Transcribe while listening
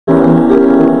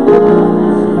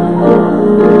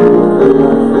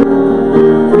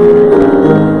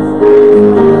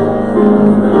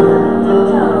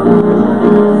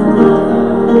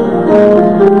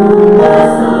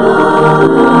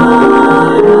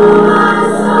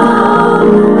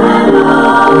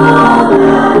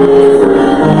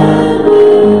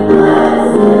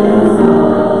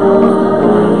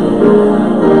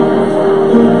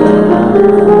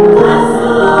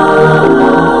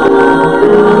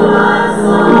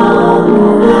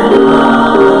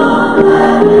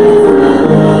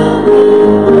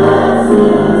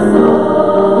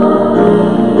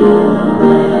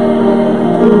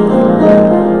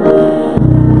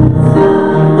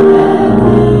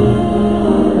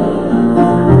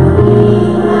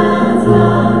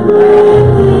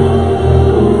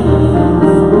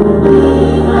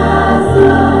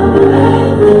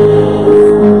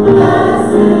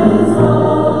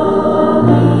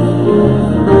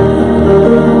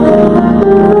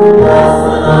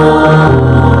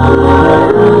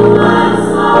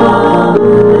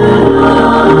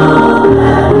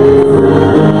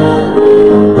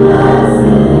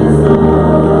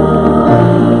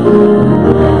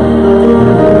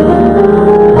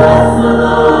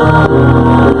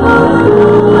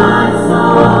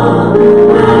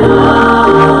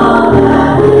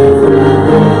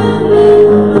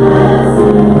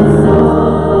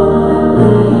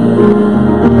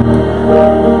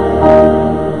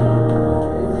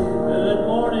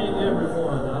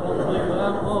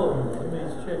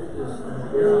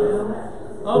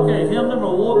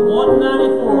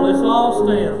all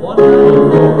stand. One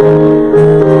night.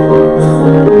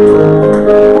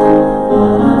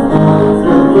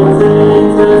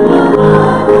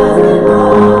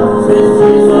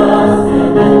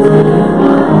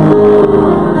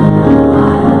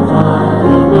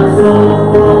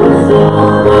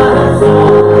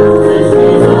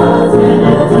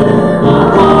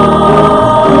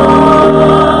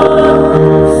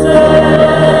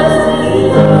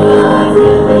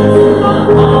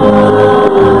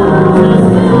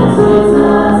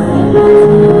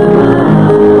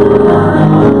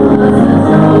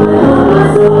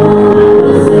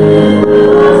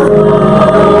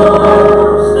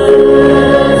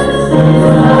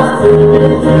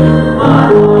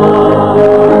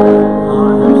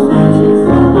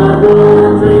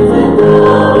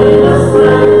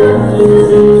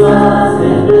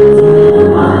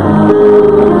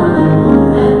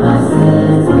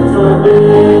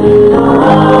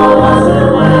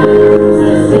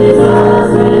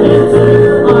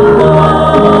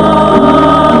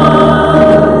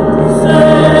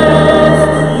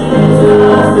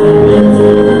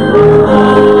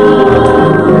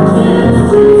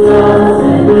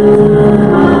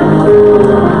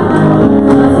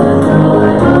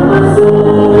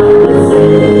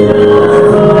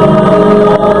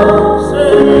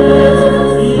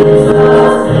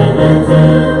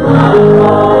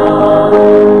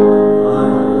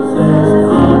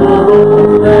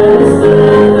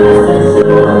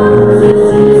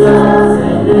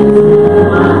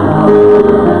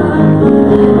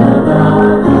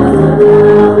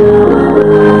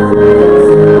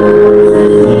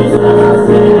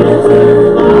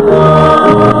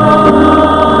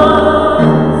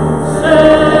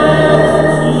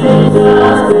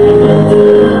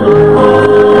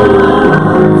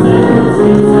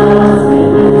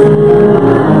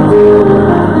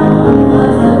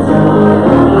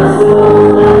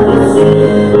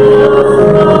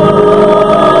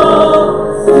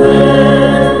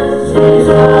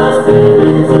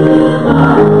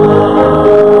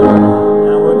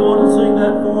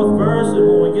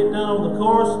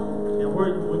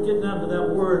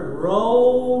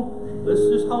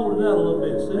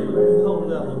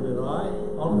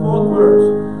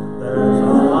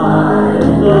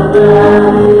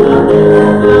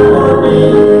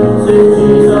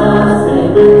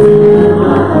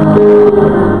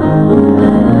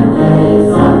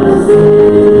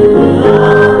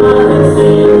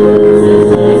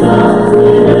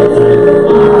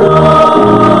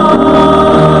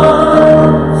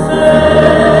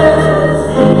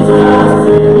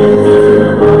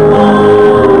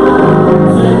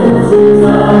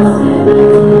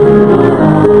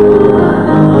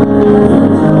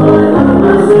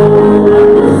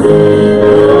 Soul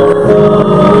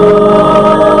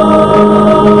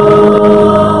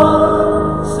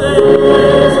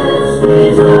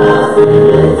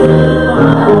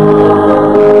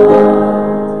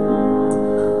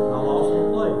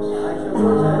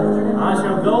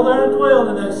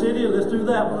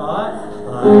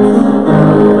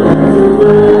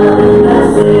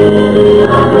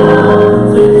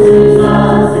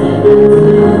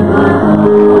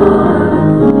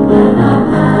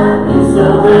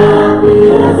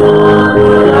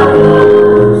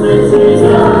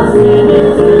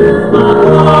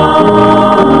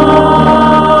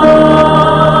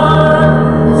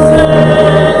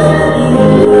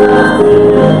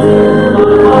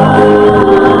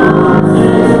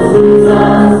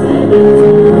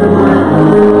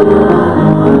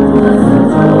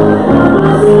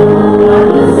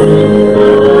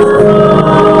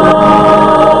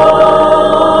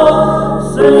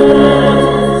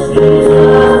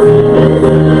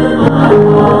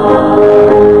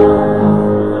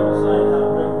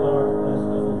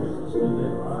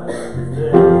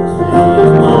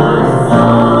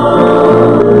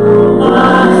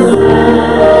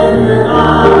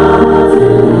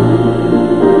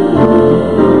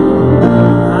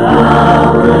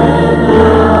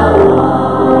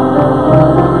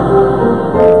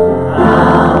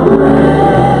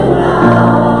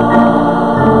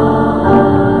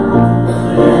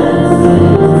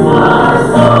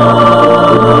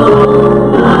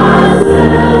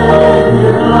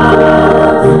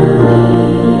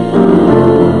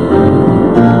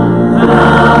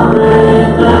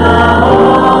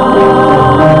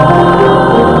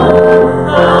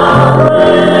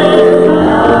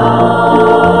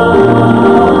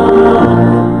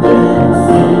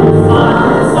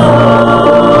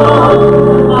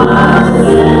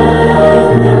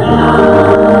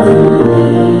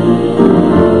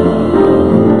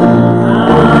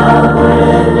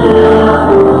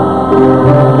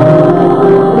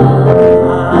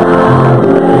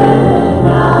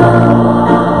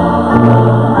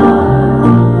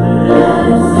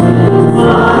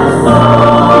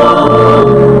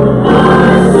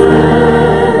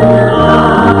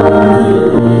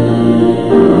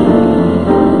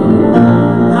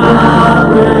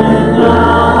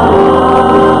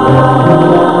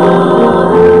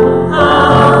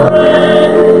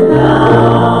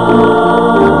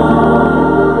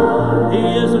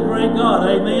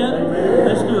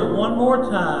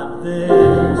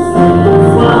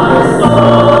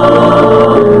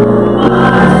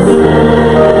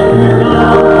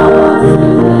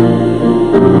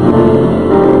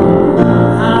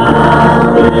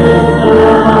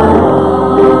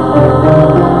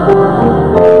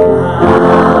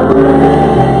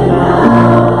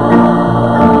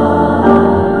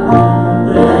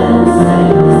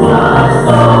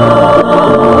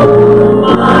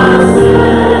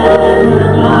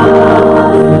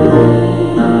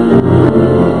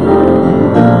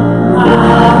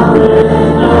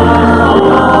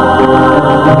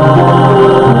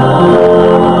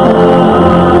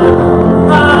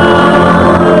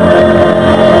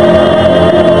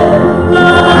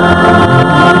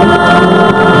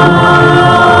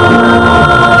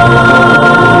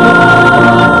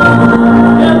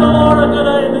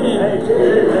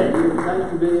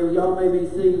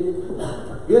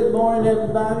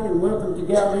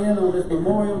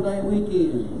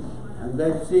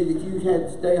to see that you had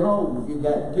to stay home. If you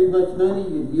got too much money,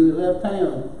 you left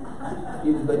town.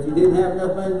 But you didn't have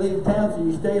enough money to leave town, so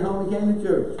you stayed home and came to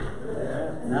church.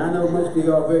 And I know most of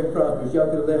y'all are very prosperous. Y'all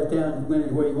could have left town and went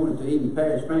anywhere you wanted to, even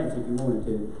Paris, France, if you wanted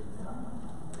to.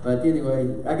 But anyway,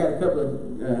 I got a couple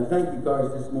of thank you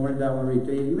cards this morning that I want to read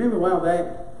to you. You remember a while back,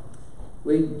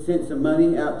 we sent some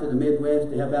money out to the Midwest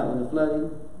to help out with the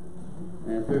flooding,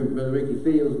 and through Brother Ricky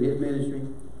Fields with his ministry.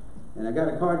 And I got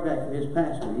a card back from his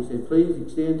pastor. He said, please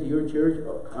extend to your church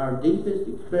our deepest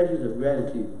expressions of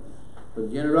gratitude for the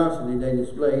generosity they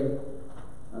displayed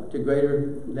to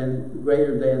greater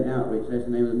than outreach. That's the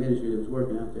name of the ministry that was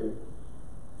working out there.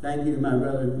 Thank you to my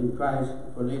brother in Christ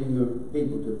for leading your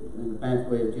people in the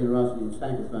pathway of generosity and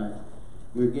sacrifice.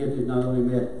 Your gift has not only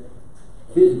met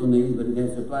physical needs, but it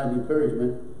has supplied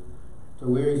encouragement to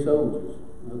weary soldiers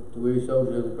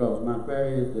of the cross. My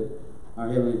prayer is that our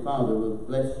Heavenly Father will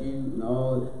bless you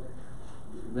all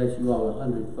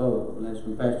 100-fold. And that's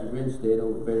from Pastor Grinstead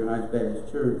over at Greater Heights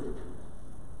Baptist Church.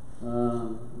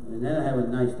 And then I have a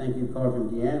nice thank you card from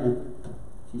Deanna.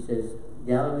 She says,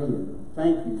 Galilean,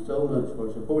 thank you so much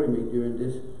for supporting me during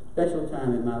this special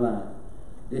time in my life.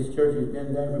 This church has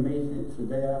been there for me since the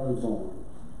day I was born.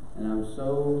 And I'm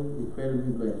so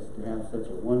incredibly blessed to have such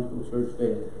a wonderful church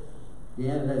family.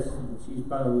 Deanna, she's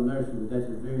part of the nursery, but that's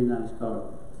a very nice card.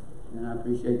 And I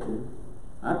appreciate it.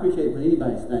 I appreciate when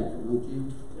anybody's thankful, don't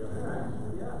you?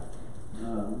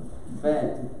 In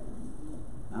fact,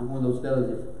 I'm one of those fellas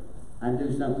that I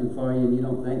do something for you and you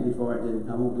don't thank me for it, then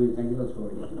I won't do anything else for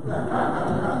you.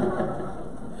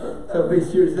 So be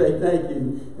sure to say thank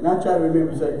you. And I try to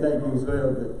remember to say thank you as well,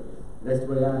 but that's the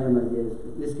way I am, I guess.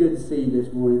 It's good to see you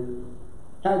this morning.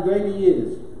 How great He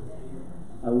is.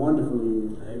 How wonderful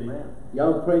He is. Amen.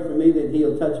 Y'all pray for me that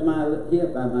He'll touch my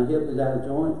hip. My hip is out of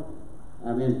joint.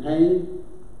 I'm in pain.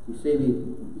 You see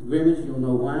me grimace, you'll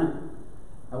know why.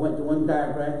 I went to one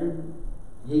chiropractor.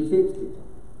 He fixed it.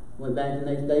 Went back the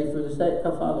next day for the second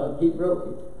follow-up. He broke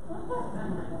it.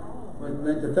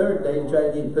 Went the third day and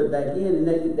tried to get it put back in, and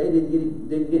they didn't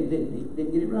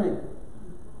get it right.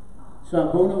 So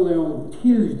I'm going over there on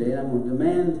Tuesday, and I'm going to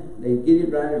demand they get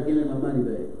it right or give me my money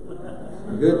back.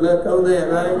 Good luck on that,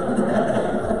 right?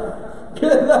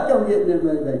 Good luck on getting that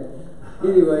money back.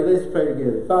 Anyway, let's pray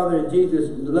together. Father, in Jesus'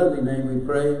 lovely name we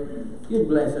pray. You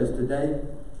bless us today.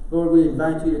 Lord, we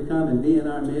invite you to come and be in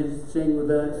our midst, sing with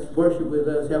us, worship with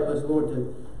us. Help us, Lord,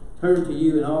 to turn to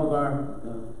you in all of our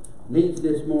needs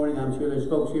this morning. I'm sure there's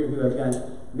folks here who have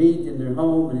got needs in their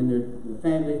home and in their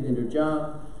families and in their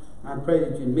job. I pray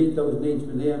that you meet those needs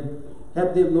for them.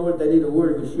 Help them, Lord, they need a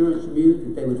word of assurance from you,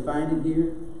 that they would find it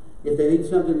here. If they need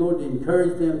something, Lord, to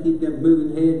encourage them, keep them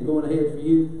moving ahead and going ahead for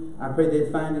you, I pray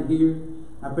they'd find it here.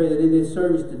 I pray that in this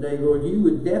service today, Lord, you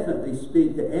would definitely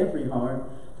speak to every heart,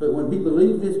 so that when people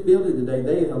leave this building today,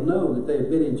 they'll know that they've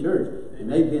been in church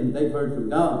and they've heard from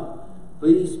God.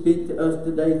 Please speak to us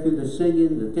today through the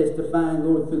singing, the testifying,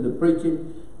 Lord, through the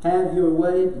preaching. Have your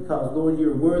way, because, Lord,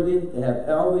 you're worthy to have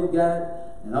all we've got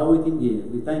and all we can give.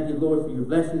 We thank you, Lord, for your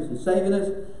blessings and saving us.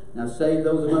 Now save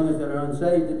those among us that are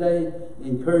unsaved today.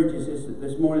 Encourage us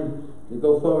this morning to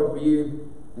go forward for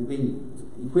you and be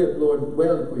equipped, Lord,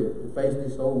 well equipped to face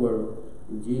this whole world.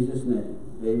 In Jesus' name,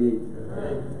 amen.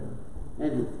 Amen.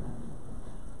 Andrew.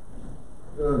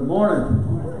 Good morning.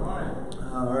 Good morning.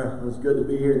 All right, it's good to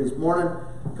be here this morning.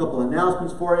 A couple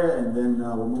announcements for you, and then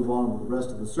we'll move on with the rest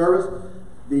of the service.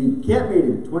 The camp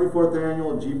meeting, 24th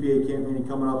annual GPA camp meeting,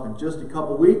 coming up in just a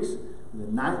couple weeks, the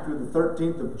 9th through the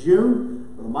 13th of June.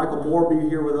 Michael Moore will be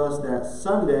here with us that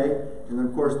Sunday, and then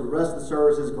of course the rest of the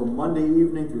services go Monday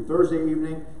evening through Thursday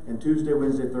evening, and Tuesday,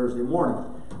 Wednesday, Thursday morning.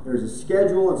 There's a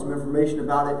schedule and some information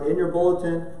about it in your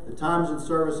bulletin, the times of the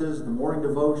services, the morning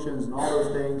devotions, and all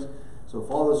those things. So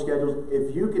follow those schedules.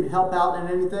 If you can help out in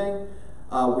anything,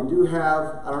 we do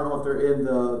have, I don't know if they're in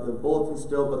the bulletin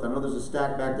still, but I know there's a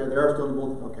stack back there. They are still in the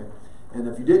bulletin. Okay. And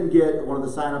if you didn't get one of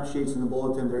the sign-up sheets in the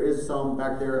bulletin, there is some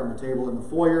back there on the table in the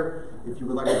foyer. If you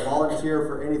would like to volunteer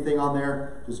for anything on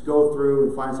there, just go through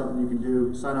and find something you can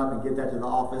do, sign up and get that to the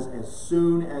office as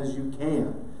soon as you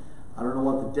can. I don't know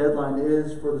what the deadline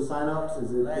is for the sign-ups.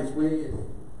 Is it this week?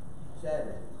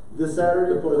 Saturday. This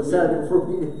Saturday? Or the Saturday before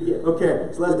we... Yeah. Okay,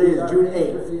 so last day is June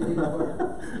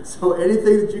 8th. So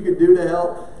anything that you can do to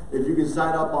help, if you can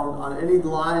sign up on any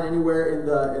line anywhere in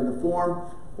the form,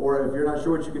 or if you're not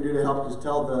sure what you can do to help, just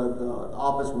tell the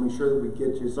office. We'll make sure that we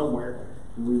get you somewhere.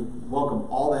 And we welcome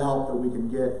all the help that we can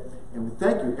get. And we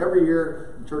thank you. Every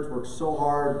year, the church works so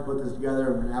hard to put this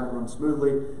together and have it run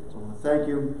smoothly. So I want to thank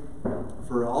you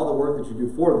for all the work that you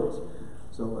do for this.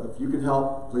 So if you can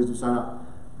help, please do sign up.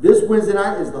 This Wednesday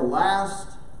night is the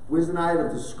last Wednesday night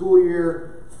of the school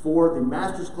year for the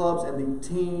Master's Clubs and the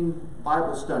Teen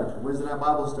Bible Study, Wednesday night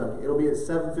Bible study. It'll be at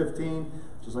 7:15,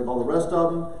 just like all the rest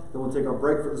of them. Then we'll take our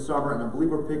break for the summer, and I believe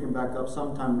we're picking back up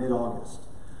sometime mid-August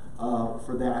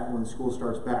for that when school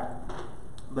starts back.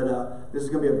 But this is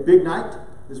going to be a big night,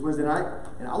 this Wednesday night,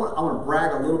 and I want to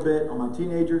brag a little bit on my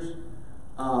teenagers.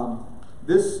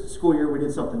 This school year we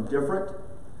did something different.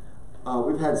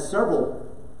 We've had several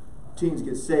teens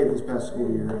get saved this past school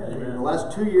year. In the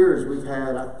last 2 years, we've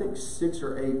had, I think, 6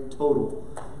 or 8 total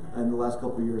in the last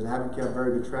couple of years. I haven't kept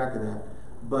very good track of that.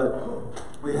 But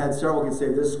we had several get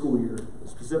saved this school year,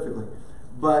 specifically.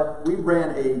 But we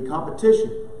ran a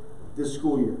competition this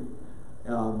school year.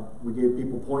 We gave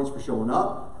people points for showing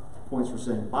up, points for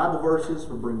saying Bible verses,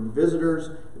 for bringing visitors.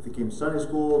 If they came to Sunday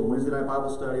school, Wednesday night Bible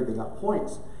study, they got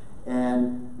points.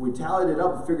 And we tallied it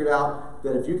up and figured out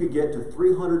that if you could get to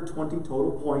 320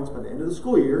 total points by the end of the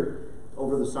school year,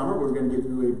 over the summer, we're going to give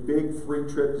you a big free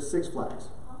trip to Six Flags.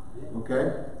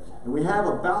 Okay? And we have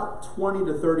about 20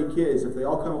 to 30 kids. If they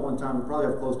all come at one time, we probably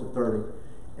have close to 30.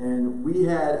 And we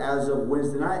had, as of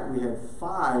Wednesday night, we had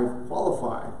 5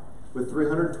 qualify with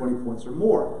 320 points or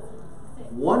more.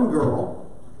 One girl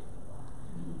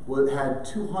had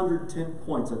 210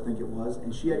 points, I think it was,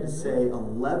 and she had to say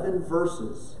 11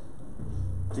 verses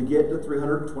to get to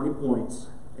 320 points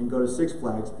and go to Six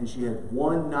Flags, and she had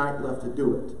 1 night left to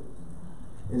do it.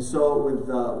 And so with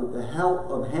the help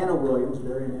of Hannah Williams,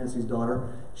 Barry and Nancy's daughter,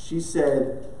 she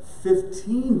said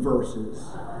 15 verses,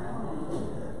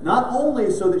 not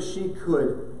only so that she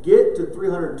could get to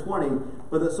 320,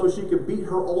 but that so she could beat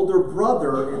her older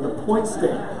brother in the point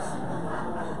standings.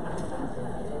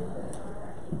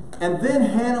 And then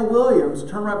Hannah Williams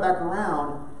turned right back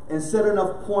around and set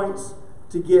enough points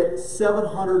to get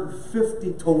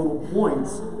 750 total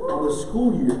points on the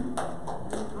school year.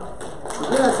 So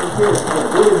we had some kids that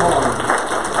worked really hard.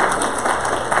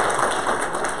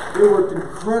 They worked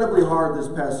incredibly hard this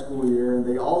past school year, and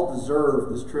they all deserve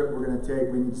this trip we're going to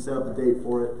take. We need to set up a date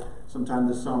for it sometime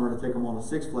this summer to take them on to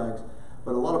Six Flags.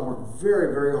 But a lot of them worked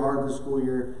very, very hard this school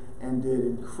year and did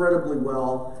incredibly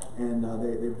well. And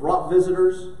they brought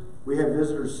visitors. We had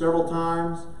visitors several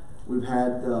times. We've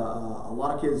had a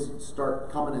lot of kids start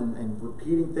coming and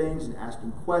repeating things and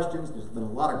asking questions. There's been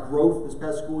a lot of growth this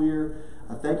past school year.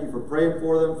 I thank you for praying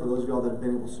for them, for those of y'all that have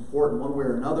been able to support in one way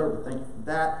or another. But thank you for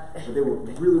that. But they worked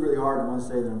really, really hard. I want to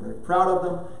say that I'm very proud of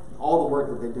them and all the work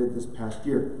that they did this past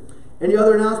year. Any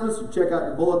other announcements? You check out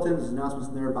your bulletin. There's announcements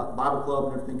in there about the Bible Club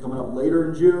and everything coming up later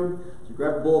in June. So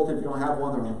grab a bulletin if you don't have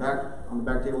one. They're on the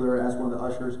back table there. Ask one of the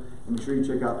ushers, and make sure you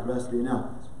check out the rest of the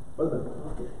announcements.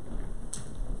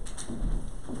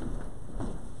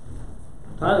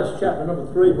 Titus chapter number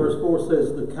 3, verse 4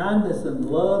 says, "The kindness and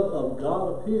love of God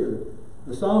appeared."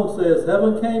 The song says,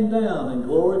 "Heaven came down and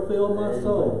glory filled my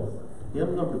soul."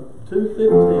 Hymn number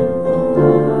 215.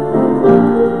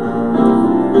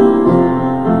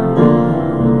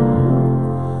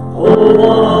 Oh,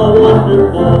 what a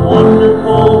wonderful,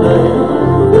 wonderful day,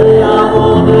 day I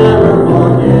will never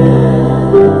forget.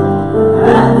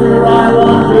 After I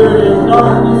wandered in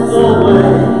darkness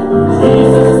away,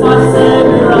 Jesus my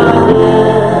Savior I met.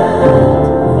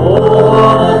 Oh,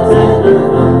 what a tender,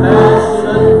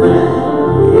 compassionate friend,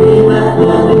 He met the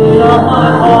need of my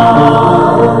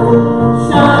heart.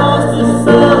 Shines to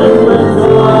celebrate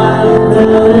joy and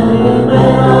heaven, He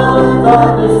made all the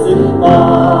darkness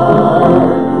depart.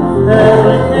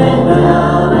 Heaven came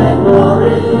down and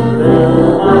glory filled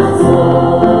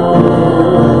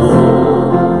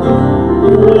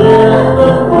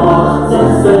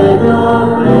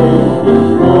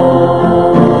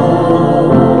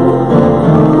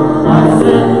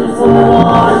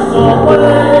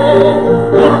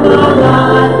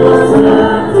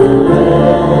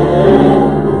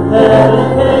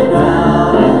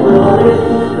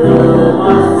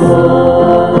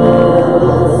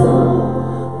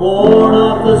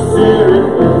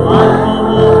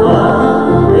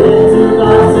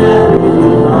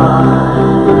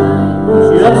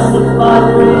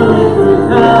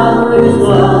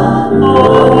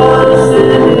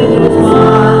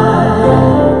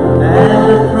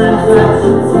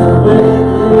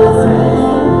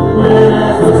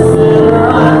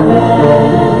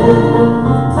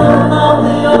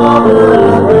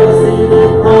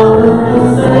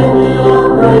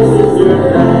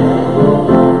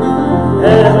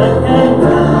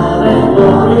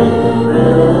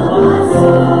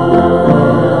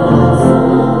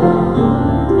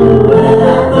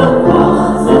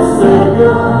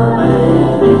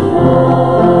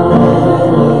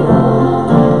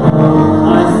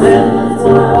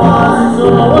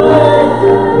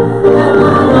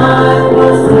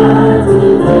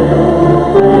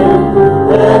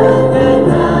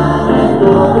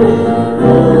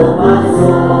fill my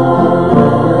soul.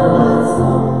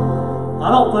 I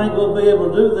don't think we'll be able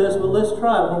to do this, but let's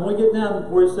try it. When we get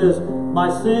down where it says, my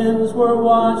sins were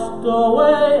washed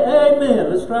away,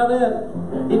 amen. Let's try that.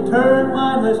 He turned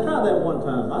mine. Let's try that one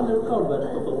time. I never thought about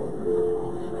it before.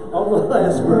 On the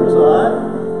last verse, all right?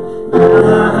 And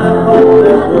I have hope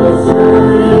that will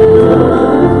surely good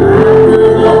after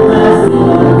the passing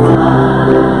of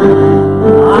time.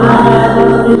 I have a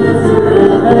future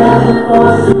in heaven for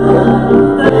sure.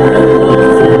 There is no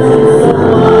sense of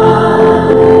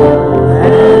life.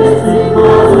 And it's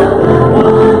because of that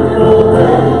wonderful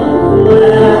day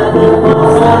when at the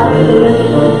cross I believe.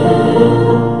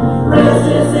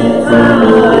 Riches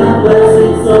eternal and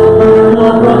blessings so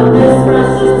eternal from this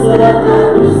precious blood that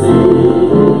we see.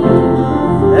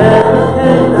 Heaven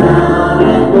came down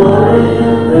and glory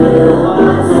filled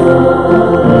my soul.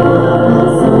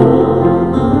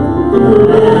 To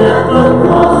live at the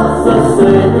cross, the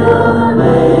Savior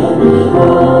made me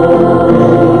whole.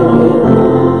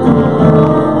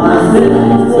 My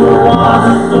sins were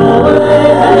washed away,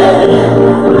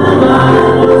 when my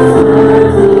life was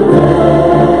turned to day.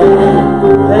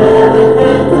 Heaven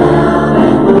came down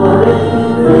and glory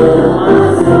filled my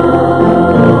soul.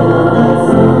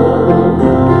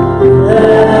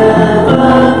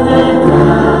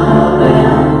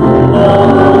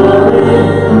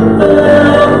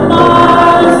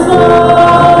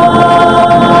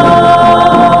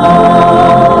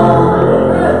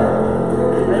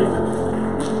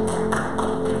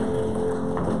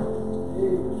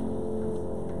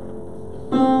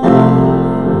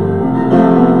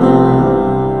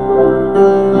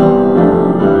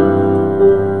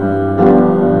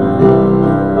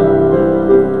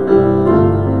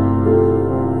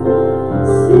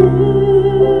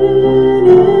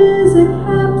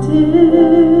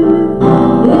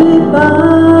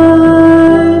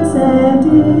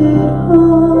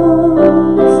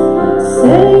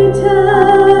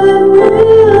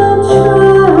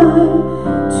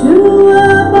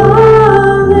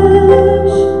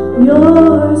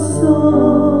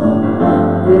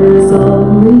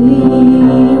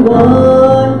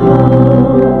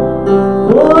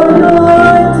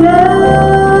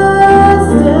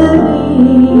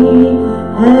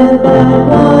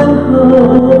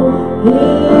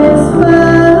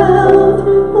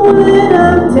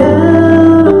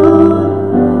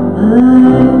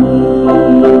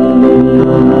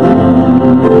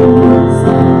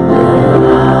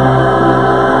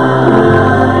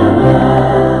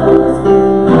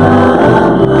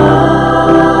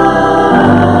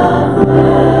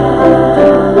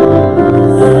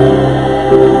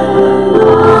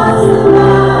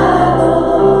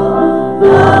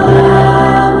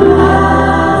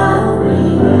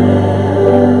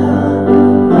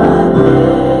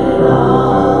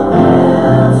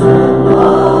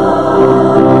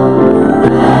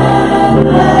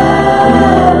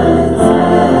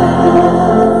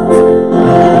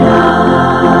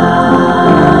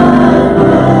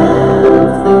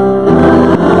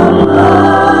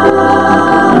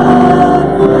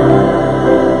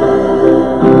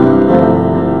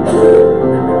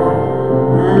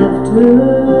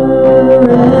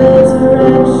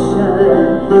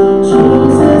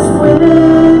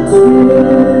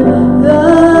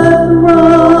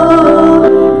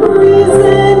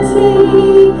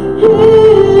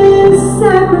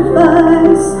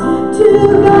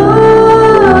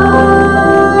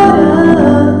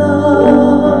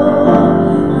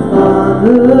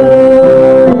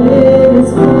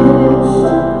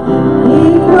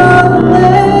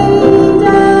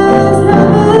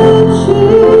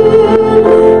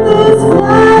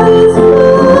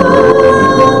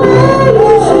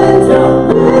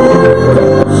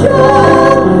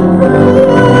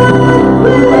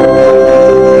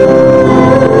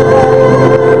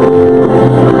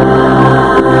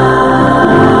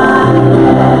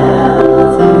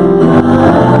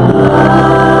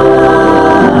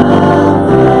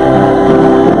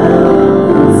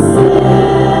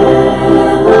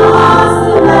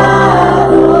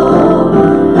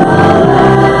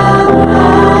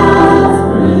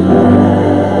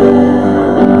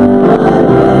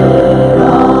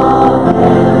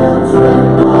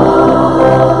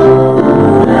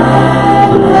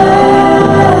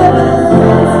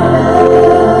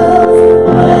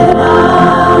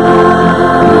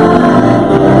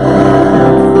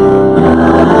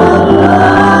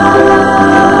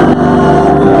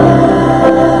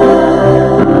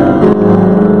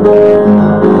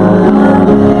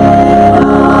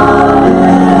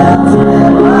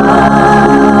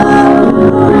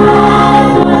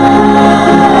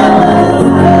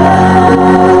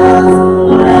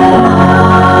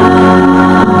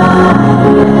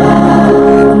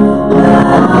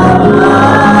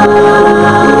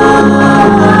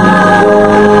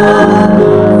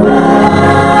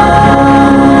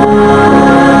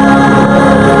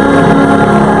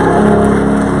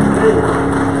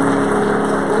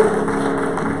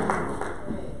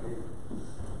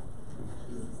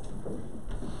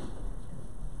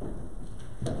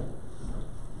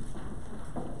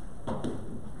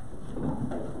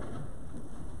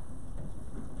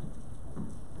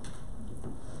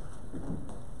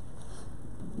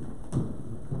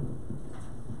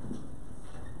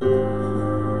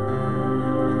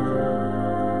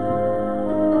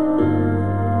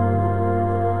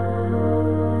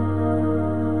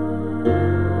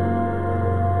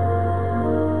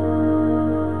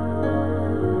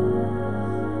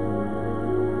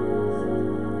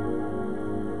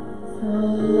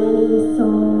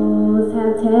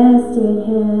 tested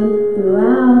him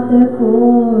throughout the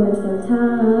course of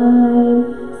time.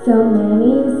 So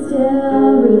many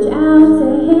still reach out to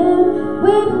him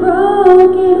with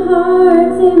broken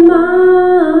hearts in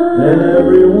mind. And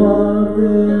every one of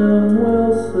them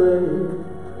will say,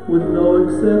 with no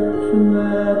exception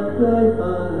that they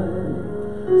find,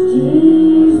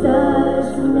 Jesus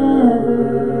never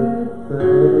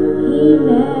fails. He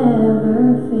never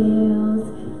fails.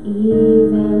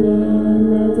 Even in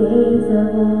the days of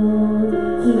old,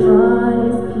 he brought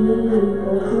his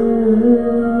people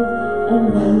through. And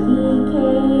then he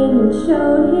came and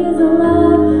showed his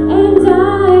love and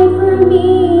died for me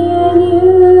and you.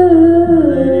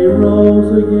 Then he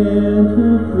rose again to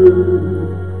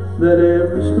prove that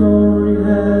every story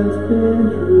has been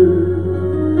true.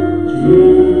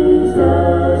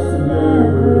 Jesus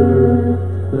never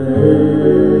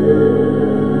fails.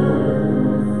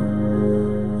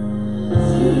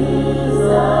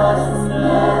 Jesus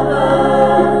never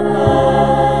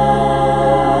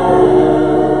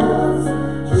fails.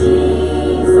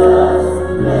 Jesus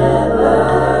never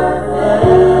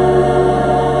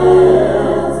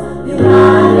fails. You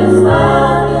might as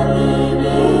well get me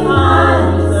behind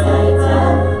me,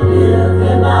 Satan. You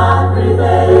cannot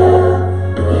prevail,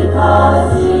 because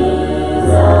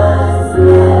Jesus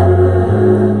never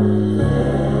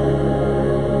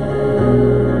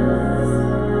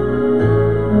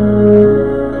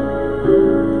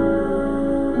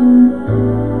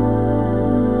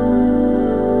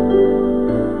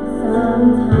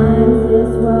Sometimes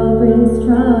this world brings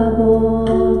trouble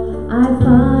I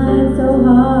find so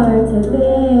hard to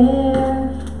bear.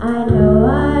 I know I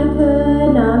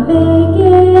could not make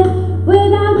it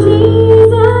without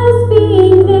Jesus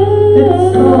being there.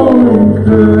 It's so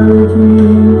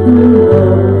encouraging to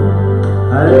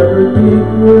know however deep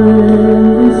we're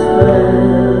in despair,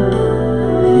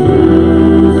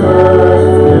 Jesus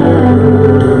never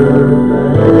fails.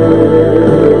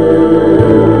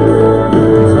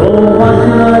 So what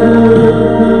can I do to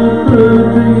prove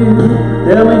to you?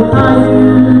 Tell me how you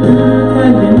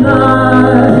can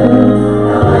deny.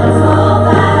 No, it's all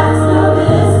facts, no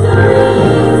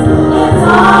mysteries. It's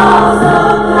all so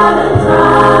cut and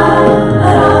dry.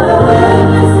 But on the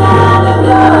witness stand of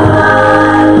your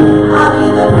life, I'll be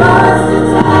the first to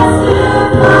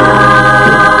testify.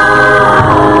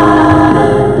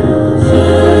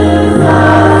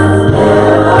 Jesus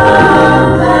never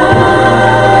fails.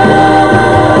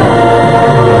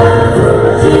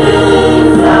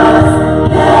 Jesus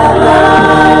never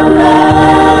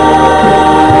fails.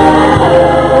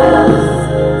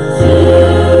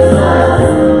 Jesus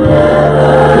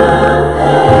never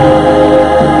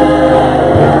fails.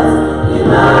 You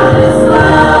might as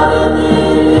well get me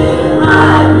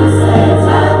behind me,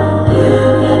 Satan. You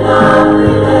cannot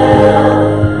prevail,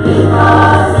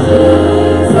 because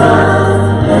Jesus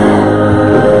never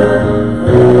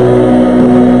fails.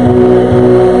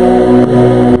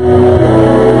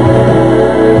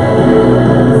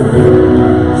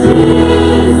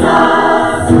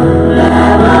 Jesus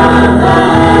never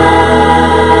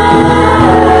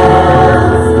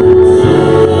fails.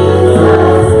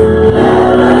 Jesus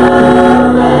never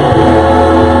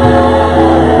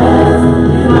fails.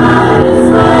 You might as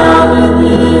well get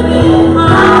me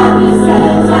behind me,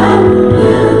 Satan.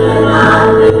 You cannot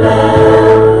prevail,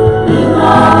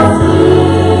 because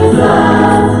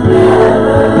Jesus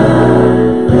never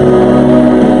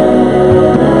fails.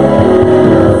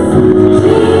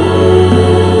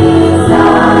 Jesus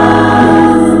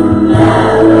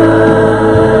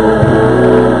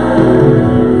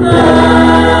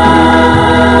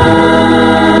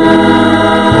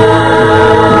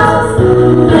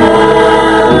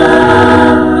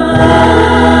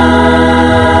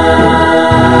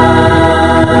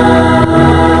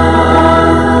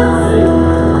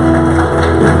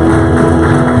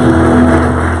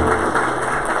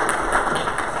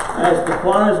As the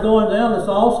choir is going down, let's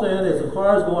all stand. As the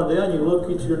choir is going down, you look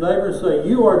at your neighbor and say,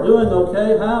 "You are doing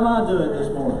okay. How am I doing this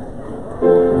morning?"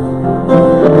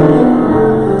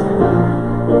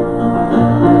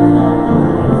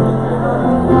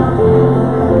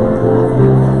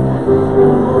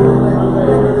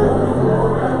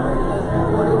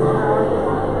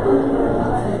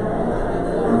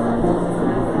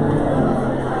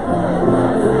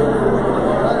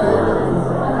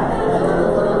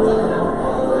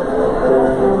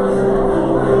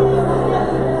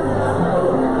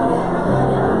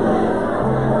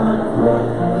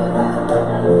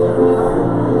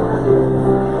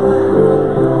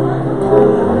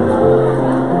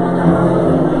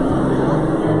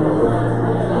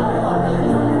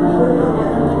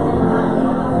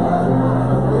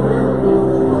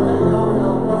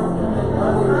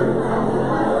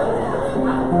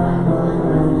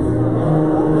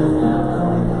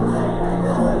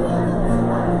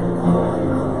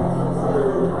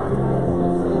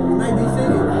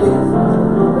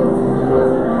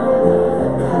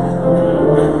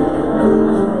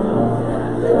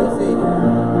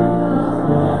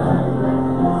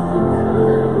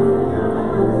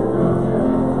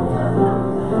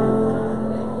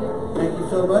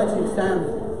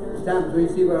 to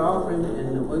receive our offering,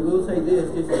 and we will say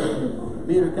this, just as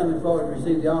men are coming forward to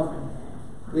receive the offering.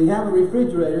 We have a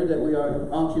refrigerator that we are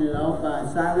auctioning off by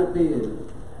a silent bid.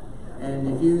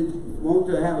 And if you want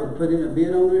to put in a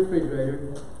bid on the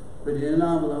refrigerator, put it in an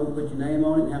envelope, put your name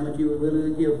on it, and how much you were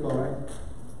willing to give for it,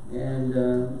 and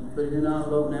put it in an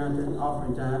envelope now until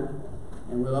offering time,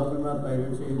 and we'll open them up later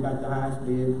and see who got the highest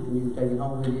bid, and you can take it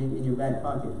home with you in your back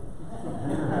pocket.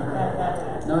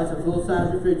 No, it's a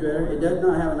full-size refrigerator. It does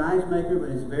not have an ice maker, but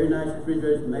it's a very nice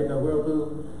refrigerator. It's made by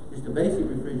Whirlpool. It's a basic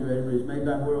refrigerator, but it's made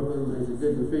by Whirlpool. It's a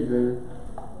good refrigerator.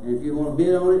 And if you want to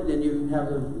bid on it, then you have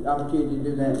the opportunity to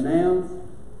do that now.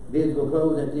 Bids will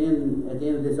close at the end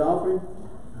of this offering.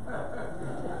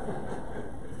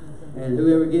 And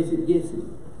whoever gets it, gets it.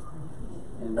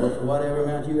 And for whatever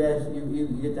amount you ask, you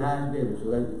get the highest bidder. So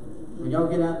when y'all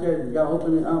get out there, y'all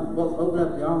open up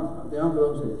the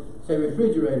envelopes and say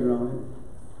refrigerator on it.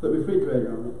 Put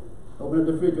refrigerator on it. Open up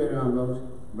the refrigerator envelopes.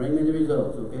 Bring me the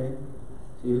results, okay?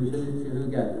 See who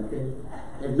got it, okay?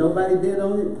 If nobody bid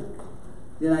on it,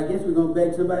 then I guess we're gonna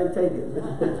beg somebody to take it.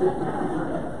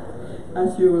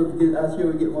 I'm sure we'll get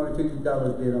 $1 or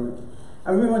 $2 bid on it. I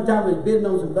remember one time I was bidding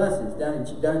on some buses down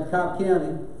in Cobb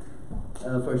County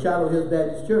for Shiloh Hills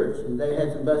Baptist Church, and they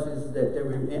had some buses that they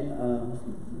were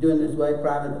doing this way,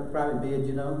 private bid,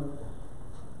 you know.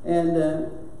 And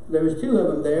there was 2 of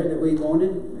them there that we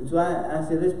wanted, and so I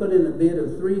said, let's put in a bid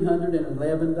of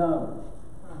 $311.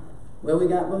 Well, we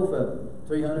got both of them,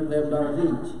 $311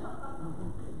 each.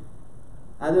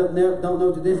 I don't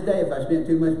know to this day if I spent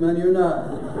too much money or not.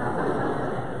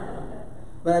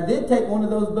 But I did take one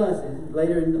of those buses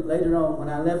later on when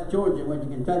I left Georgia and went to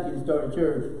Kentucky to start a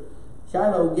church.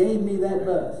 Shiloh gave me that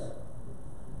bus,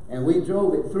 and we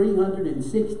drove it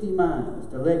 360 miles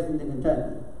to Lexington,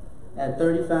 Kentucky at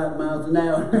 35 miles an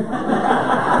hour.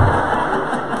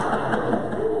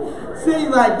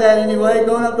 Seemed like that anyway,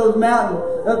 going up those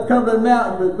mountains, up Cumberland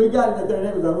Mountain, but we got it there.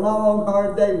 It was a long,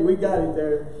 hard day, but we got it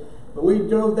there. But we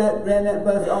ran that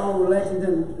bus all over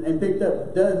Lexington and picked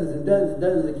up dozens and dozens and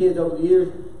dozens of kids over the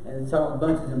years, and saw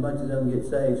bunches and bunches of them get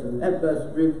saved. So that bus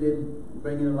really did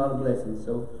bring in a lot of blessings.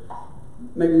 So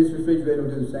maybe this refrigerator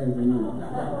will do the same for you.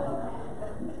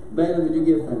 Bailey, would you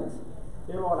give thanks?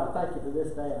 Dear Lord, I thank you for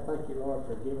this day. I thank you, Lord,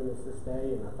 for giving us this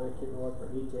day, and I thank you, Lord, for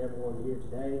each and every one here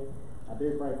today. I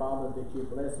do pray, Father, that you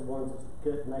bless the ones that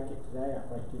couldn't make it today. I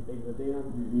pray that you be with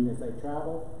them as they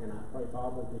travel, and I pray,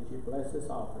 Father, that you bless this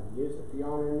offering. Use it for your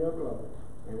honor and your glory.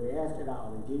 And we ask it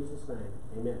all in Jesus' name.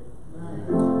 Amen.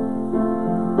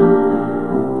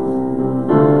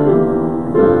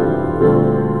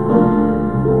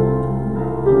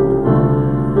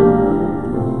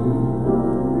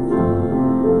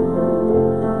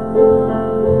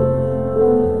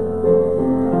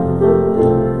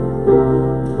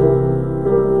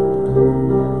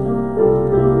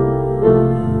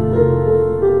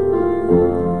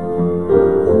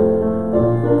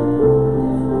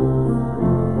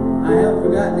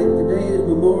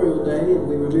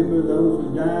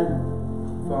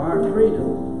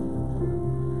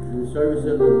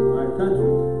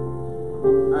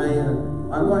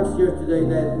 I watched yesterday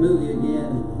that movie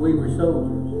again, We Were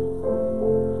Soldiers.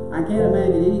 I can't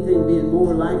imagine anything being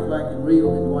more lifelike and real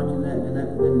than watching that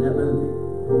movie.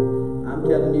 I'm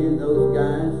telling you, those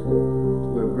guys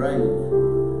were brave.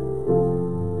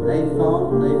 They fought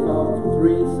 3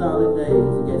 solid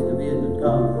days against the Vietnam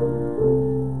Cong.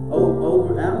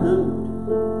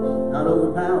 Outnumbered. Not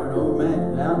overpowered,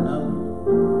 overmatched, but outnumbered.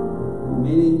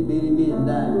 Many men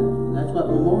died. And that's what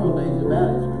Memorial Day is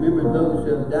about, is remembering those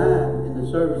who have died in the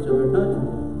service of our country.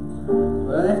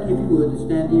 Well, I'd ask you, if you would, to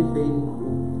stand to your feet.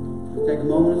 Let's take a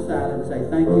moment of silence and say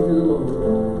thank you to the Lord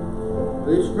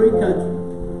for this free country.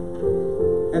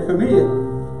 And for men,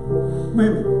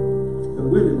 women, who are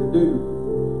willing to do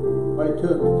what it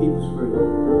took to keep us free.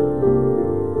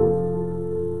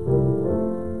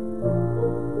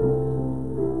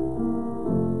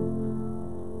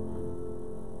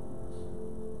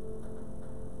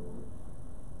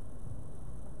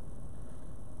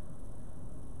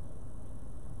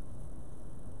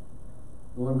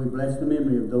 Lord, we bless the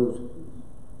memory of those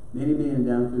many men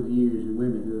down through the years and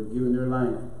women who have given their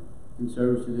life in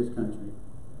service to this country,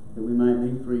 that we might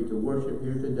be free to worship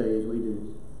here today as we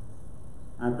do.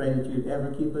 I pray that you'd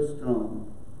ever keep us strong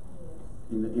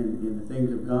in the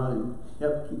things of God, and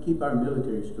help keep our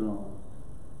military strong.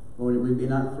 Lord, that we be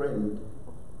not threatened,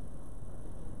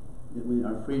 that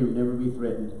our freedom never be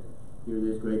threatened here in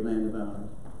this great land of ours.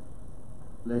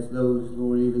 Bless those,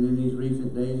 Lord, even in these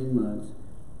recent days and months,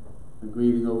 are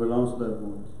grieving over lost loved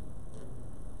ones.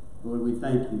 Lord, we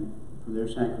thank you for their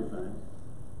sacrifice.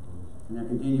 And now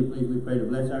continue, please, we pray to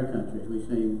bless our country as we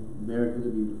sing America the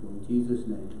Beautiful. In Jesus'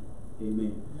 name,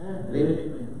 amen.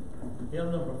 Amen.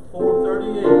 Hymn number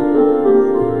 438. Hymn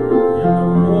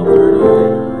number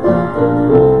 438.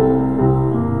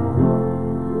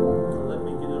 Let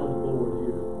me get it on the board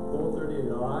here.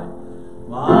 438, all right?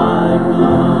 My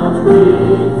country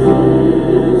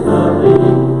is the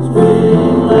big, sweet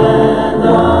land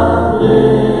of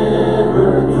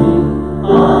liberty.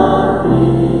 Of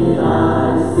thee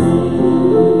I sing.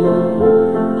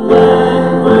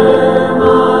 Land where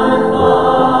my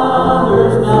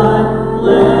fathers died,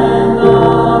 land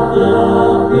of the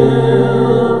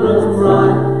pilgrims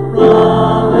bright,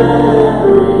 from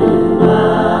every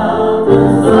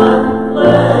mountainside,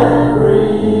 let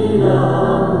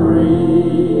freedom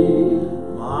ring.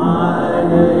 My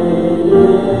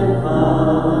native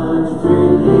country,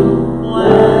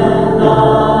 land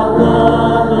of the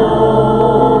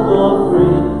noble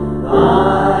free,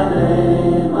 thy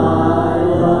name I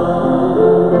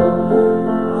love.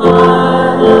 I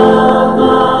love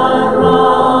thy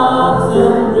rocks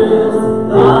and rills,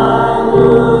 thy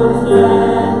woods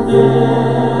and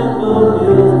dimpled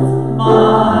hills.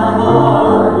 My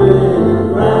heart with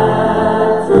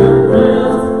rapture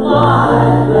thrills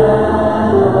like that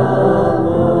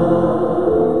above.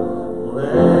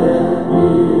 Let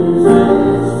music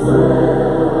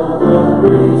swell the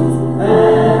breeze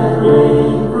and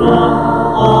ring from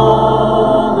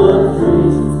all the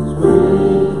trees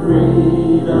sweet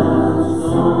freedom's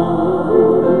song.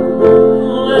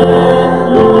 Let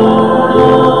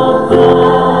mortal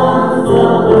tongues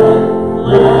away,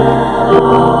 let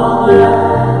all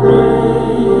that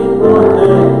ring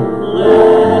proclaim,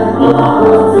 let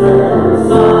mountains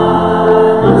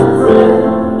silence break,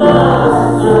 the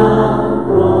sound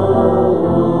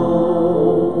prolong.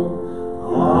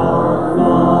 Our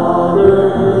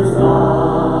fathers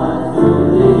God to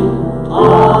thee,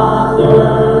 author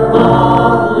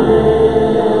of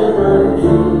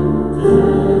liberty, to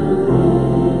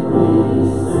thee we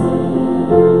sing.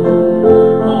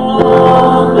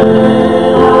 Long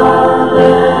may our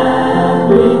land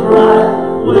be bright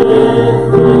with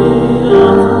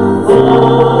freedom's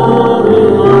holy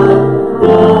light.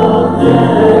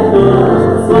 Protectors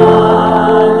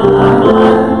by thy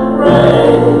might,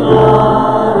 reign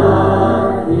monarchy.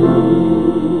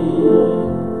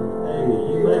 Hey,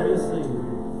 you may be seated.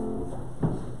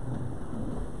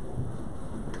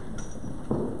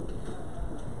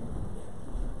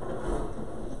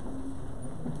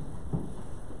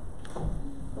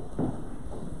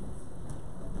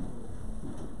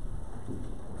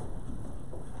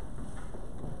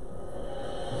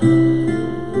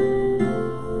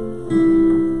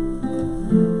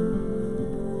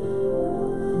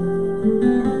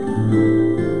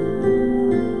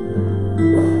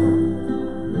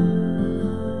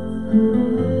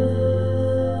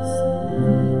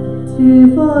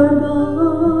 Too far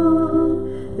gone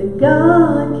that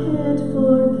God can't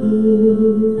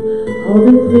forgive all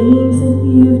the things that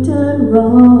you've done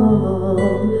wrong,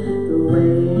 the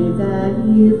way that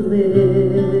you've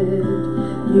lived.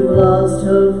 You've lost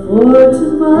hope for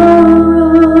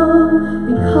tomorrow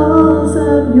because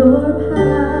of your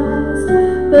past.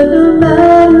 But no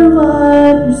matter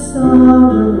what your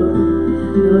sorrow,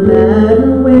 no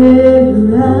matter where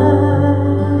you're at,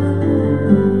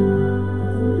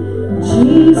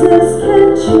 Jesus can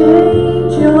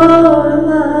change your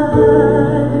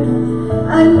life.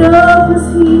 I know 'cause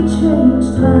he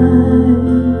changed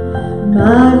mine.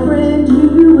 My friend,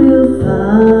 you will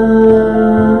find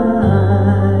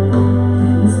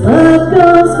his love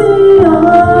goes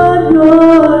beyond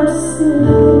your sin.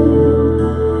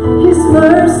 His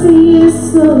mercy is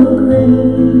so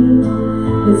great.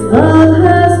 His love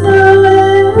has no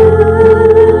end.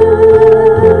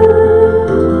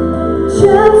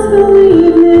 Just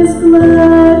believe his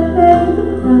blood paid the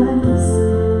price.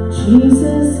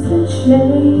 Jesus can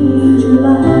change your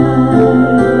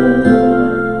life.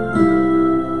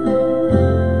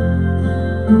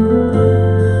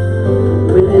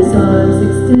 With his arms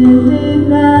extended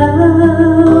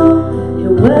now,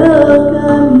 he'll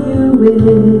welcome you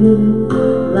in.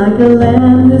 Like a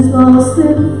lamb that's lost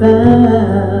and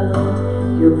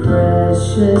found, you're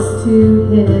precious to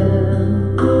him.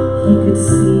 He could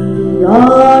see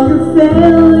all your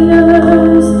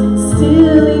failures,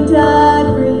 still he died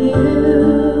for you.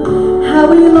 How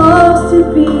he longs to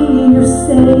be your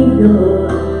Savior,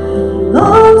 he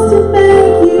longs to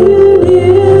make you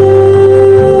new.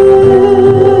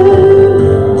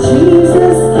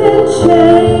 Jesus can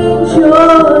change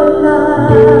your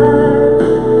life.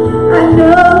 I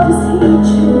know 'cause he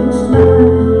changed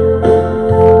mine.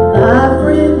 My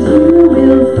friend, you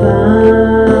will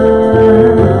find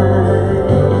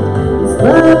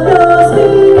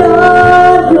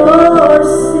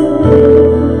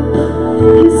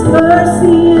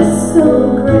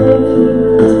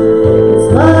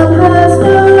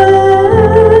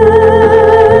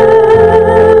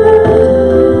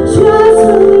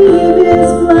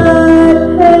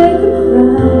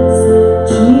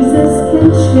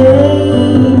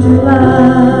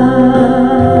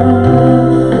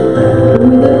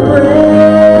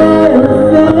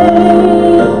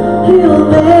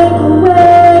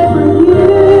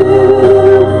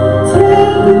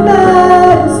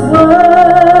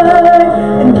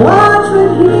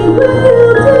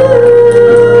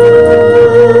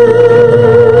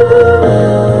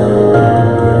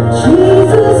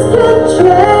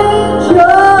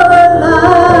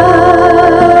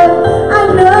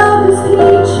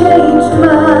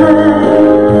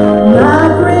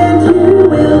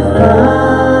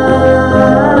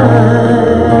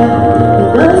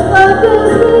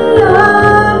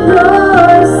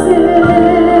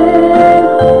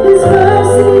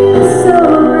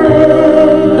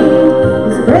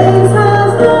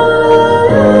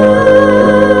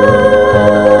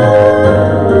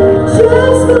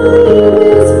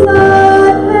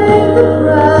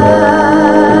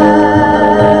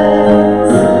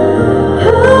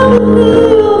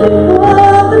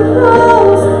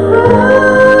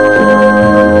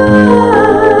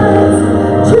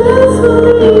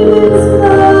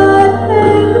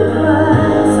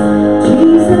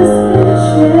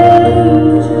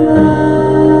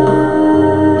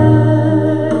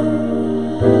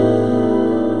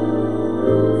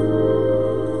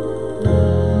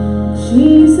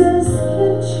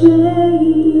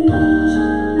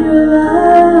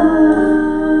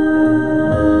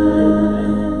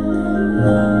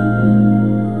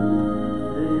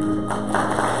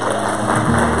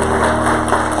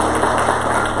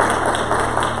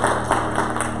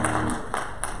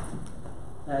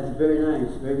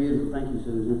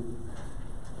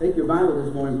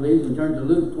this morning, please, and turn to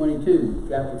Luke 22,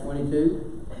 chapter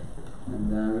 22.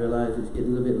 And I realize it's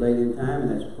getting a little bit late in time,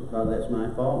 and that's my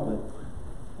fault, but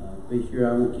be sure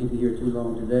I won't keep you here too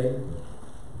long today.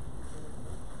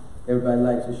 Everybody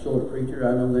likes a short preacher,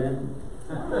 I know that.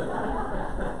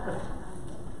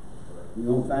 You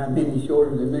won't find many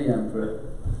shorter than me, I'm afraid.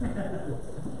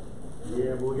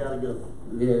 Yeah, but we gotta go.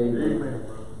 Yeah, Amen, bro.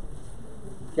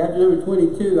 Chapter number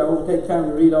 22, I won't take time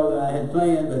to read all that I had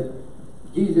planned, but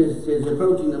Jesus is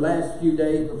approaching the last few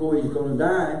days before he's going to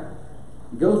die.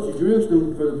 He goes to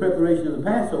Jerusalem for the preparation of the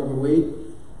Passover week,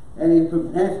 and he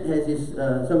has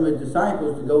some of his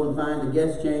disciples to go and find the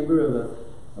guest chamber of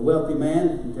a wealthy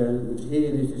man. He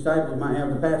and his disciples might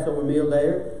have the Passover meal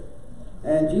there.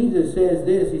 And Jesus says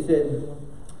this, he said,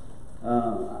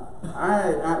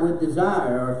 I with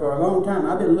desire, or for a long time,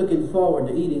 I've been looking forward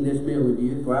to eating this meal with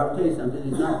you, for I'll tell you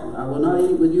something, I will not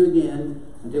eat it with you again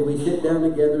until we sit down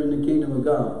together in the kingdom of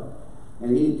God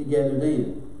and eat together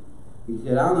then. He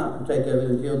said, I'll not partake of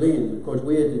it until then. Of course,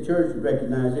 we as the church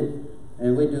recognize it,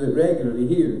 and we do it regularly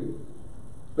here.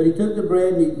 But he took the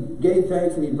bread and he gave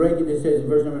thanks and he broke it. It says in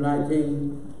verse number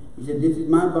 19, he said, this is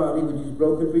my body which is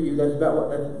broken for you. That's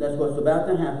what's about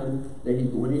to happen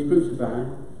when he's crucified.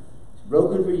 It's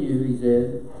broken for you, he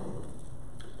said.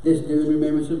 This do in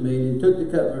remembrance of me. And he took the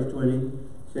cup, verse 20,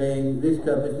 saying, this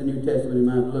cup is the New Testament in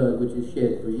my blood, which is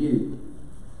shed for you.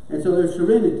 And so there's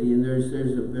serenity, and there's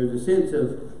a sense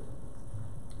of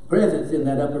presence in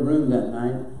that upper room that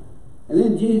night. And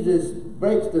then Jesus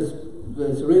breaks the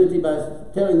serenity by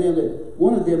telling them that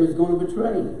one of them is going to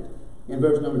betray him. In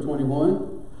verse number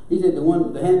 21, he said, the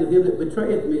hand of him that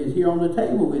betrayeth me is here on the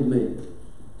table with me.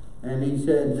 And he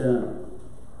said,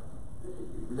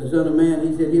 the Son of Man,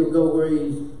 he said, he'll go where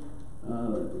he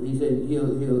said, he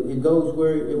goes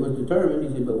where it was determined.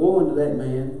 He said, but woe unto that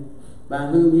man by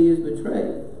whom he is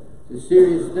betrayed. It's a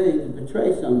serious thing to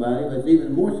betray somebody, but it's even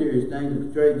a more serious thing to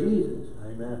betray Jesus.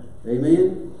 Amen.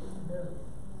 Amen.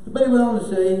 But he went on to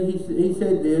say, he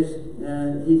said this,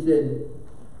 he said,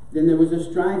 then there was a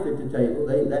strife at the table.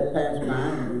 That passed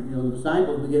by. The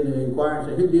disciples began to inquire and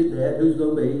say, who did that? Who's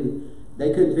going to be?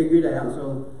 They couldn't figure it out,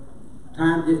 so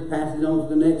time just passes on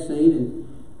to the next scene, and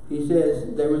he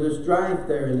says there was a strife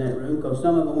there in that room because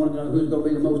some of them wanted to know who's going to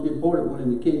be the most important one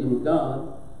in the kingdom of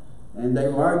God. And they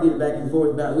were arguing back and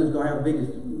forth about who's going to have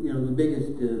the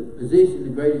biggest position, the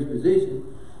greatest position,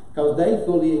 because they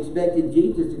fully expected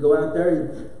Jesus to go out there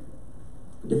and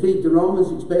defeat the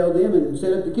Romans, expel them, and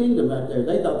set up the kingdom out there.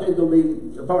 They thought they were going to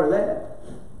be a part of that.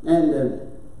 And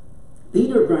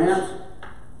Peter perhaps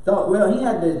thought, well, he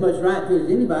had as much right to it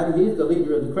as anybody. He was the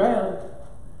leader of the crowd.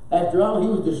 After all, he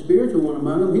was the spiritual one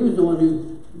among them. He was the one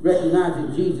who recognized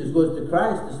that Jesus was the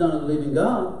Christ, the Son of the living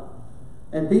God.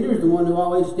 And Peter's the one who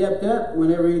always stepped up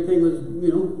whenever anything was,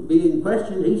 being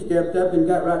questioned. He stepped up and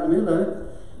got right in the middle of it.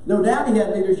 No doubt he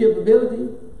had leadership ability.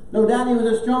 No doubt he was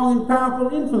a strong and powerful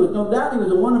influence. No doubt he was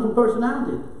a wonderful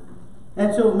personality.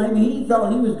 And so maybe he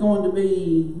thought he was going to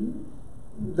be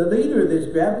the leader of this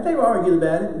crowd, but they were arguing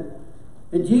about it.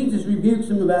 And Jesus rebukes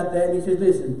them about that, and he says,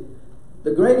 listen,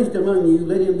 the greatest among you,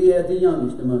 let him be as the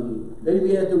youngest among you. Let him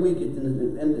be as the weakest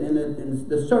and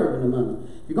the servant among you.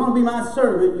 If you're going to be my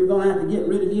servant, you're going to have to get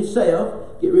rid of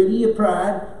yourself, get rid of your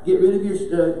pride, get rid of your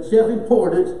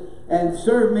self-importance, and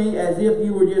serve me as if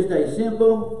you were just a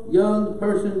simple, young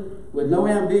person with no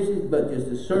ambitions, but just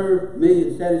to serve me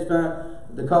and satisfy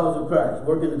the cause of Christ,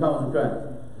 work in the cause of Christ.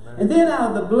 Amen. And then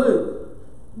out of the blue,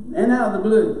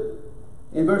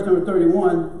 in verse number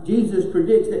 31, Jesus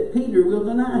predicts that Peter will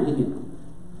deny him.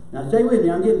 Now stay with me,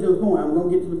 I'm getting to the point. I'm going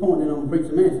to get to the point, then I'm going to preach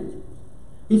the message.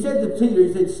 He said to Peter,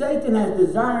 he said, Satan has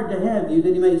desired to have you,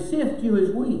 that he may sift you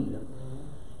as wheat.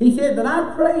 He said, but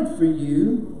I've prayed for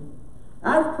you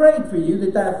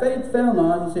that thy faith fail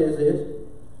not, he says this.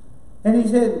 And he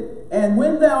said, and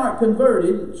when thou art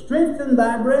converted, strengthen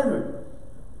thy brethren.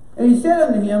 And he said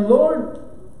unto him, Lord,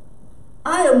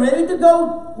 I am ready to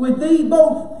go with thee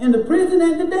both into prison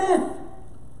and to death.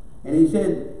 And he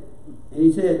said,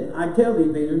 I tell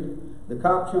thee, Peter, the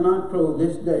cock shall not crow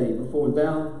this day before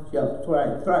thou shalt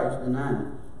thrice deny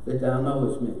that thou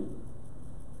knowest me.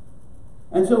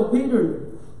 And so Peter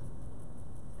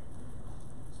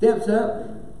steps up.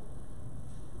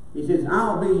 He says,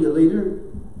 I'll be your leader.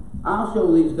 I'll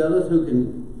show these fellas who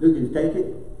can take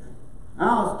it.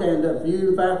 I'll stand up for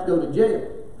you if I have to go to jail.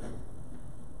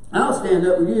 I'll stand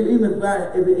up with you even if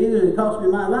it costs me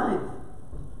my life.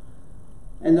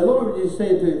 And the Lord just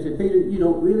said to him, said, Peter, you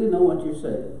don't really know what you're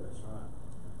saying. That's right.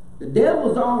 The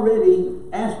devil's already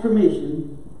asked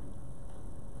permission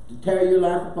to tear your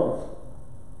life apart.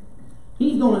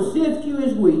 He's going to sift you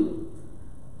as wheat,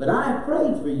 But I have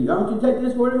prayed for you. I want you to take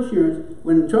this word of assurance.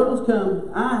 When troubles come,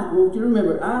 I want you to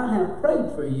remember, I have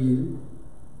prayed for you.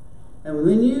 And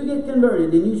when you get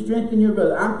converted and you strengthen your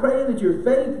brother, I'm praying that your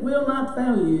faith will not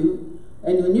fail you.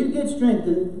 And when you get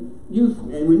strengthened, you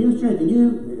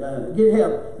get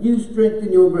help, you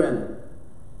strengthen your brother.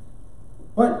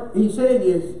 What he's saying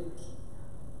is,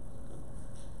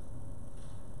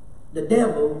 the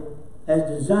devil has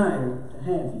desired to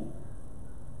have you.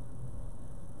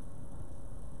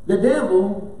 The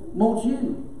devil wants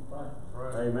you.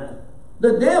 Amen.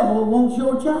 The devil wants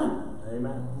your child.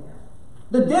 Amen.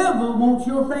 The devil wants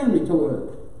your family tore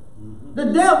up. The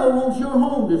devil wants your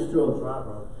home destroyed. Right,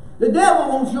 brother. The devil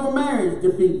wants your marriage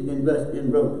defeated and busted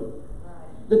and broken.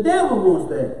 The devil wants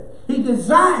that. He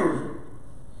desires it.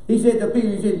 He said to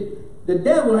Peter, he said, the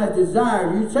devil has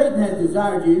desired you. Satan has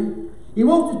desired you. He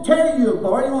wants to tear you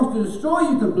apart. He wants to destroy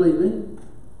you completely.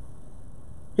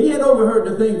 He had overheard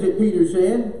the things that Peter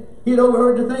said. He had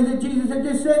overheard the things that Jesus had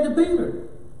just said to Peter.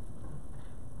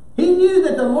 He knew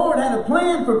that the Lord had a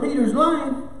plan for Peter's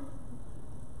life.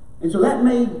 And so that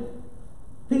made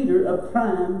Peter a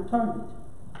prime target.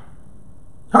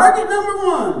 Target number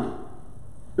 1.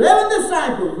 11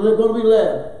 disciples were going to be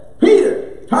left.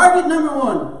 Peter, target number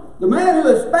 1. The man who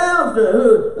espoused,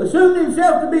 who assumed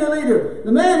himself to be a leader.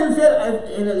 The man who said,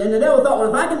 and the devil thought, well,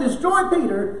 if I can destroy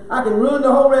Peter, I can ruin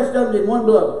the whole rest of them in one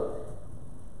blow.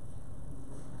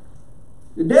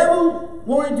 The devil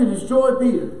wanted to destroy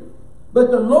Peter. But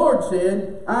the Lord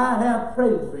said, I have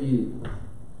prayed for you.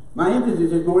 My emphasis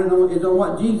this morning is on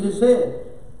what Jesus said.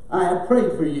 I have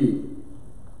prayed for you.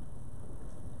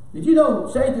 Did you know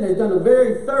Satan has done a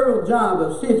very thorough job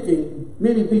of sifting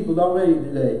many people already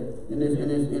today,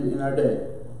 in our day?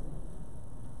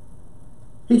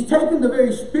 He's taken the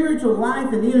very spiritual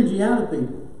life and energy out of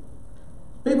people.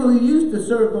 People who used to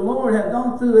serve the Lord have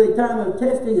gone through a time of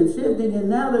testing and sifting, and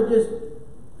now they just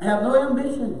have no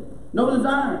ambition, no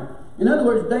desire. In other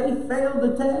words, they failed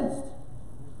the test.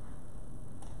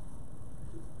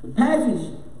 The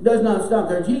passage does not stop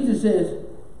there. Jesus says,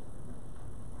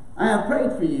 I have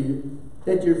prayed for you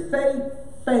that your faith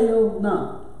fail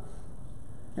not.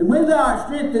 And when thou art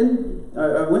strengthened,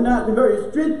 or when thou art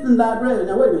converted, strengthen thy brethren.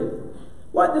 Now wait a minute.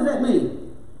 What does that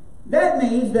mean? That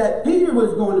means that Peter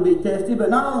was going to be tested,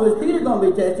 but not only was Peter going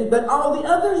to be tested, but all the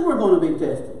others were going to be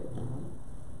tested.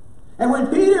 And when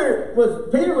Peter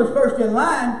was first in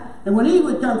line, and when he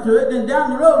would come through it, then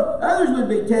down the road, others would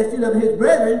be tested of his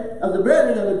brethren, of the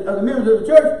members of the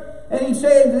church. And he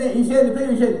said to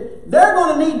Peter, he said, they're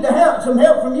going to need some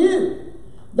help from you.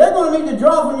 They're going to need to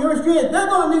draw from your strength. They're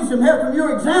going to need some help from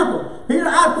your example. Peter,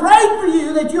 I prayed for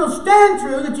you that you'll stand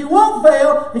true, that you won't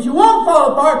fail, that you won't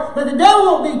fall apart, that the devil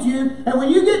won't beat you. And when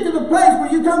you get to the place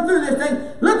where you come through this thing,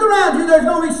 look around you. There's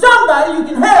going to be somebody you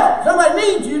can help. Somebody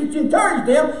needs you to encourage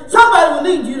them. Somebody will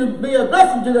need you to be a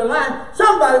blessing to their life.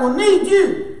 Somebody will need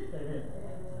you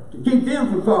to keep them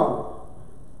from falling.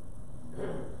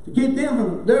 To keep them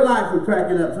from their life from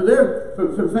cracking up,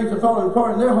 for things from falling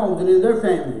apart in their homes and in their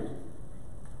families.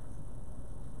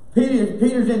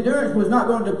 Peter's endurance was not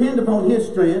going to depend upon his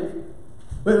strength,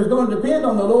 but it was going to depend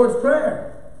on the Lord's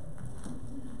prayer.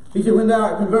 He said, when thou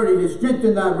art converted,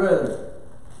 strengthen thy brothers.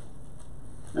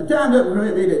 Now time doesn't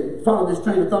permit me to follow this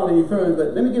train of thought any further,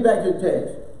 but let me get back to the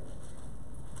text.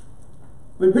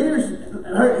 When Peter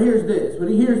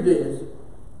hears this,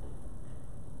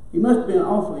 he must have been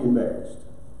awfully embarrassed.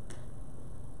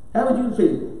 How would you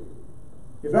feel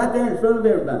if right there in front of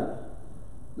everybody,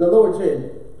 the Lord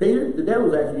said, Peter, the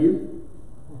devil's after you,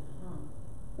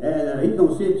 and he's going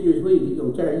to sift you as wheat. He's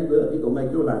going to tear you up. He's going to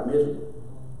make your life miserable.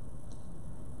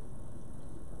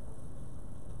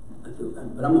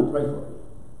 But I'm going to pray for you.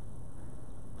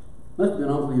 Must have been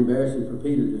awfully embarrassing for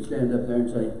Peter to stand up there and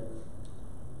say,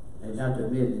 and have to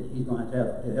admit that he's going to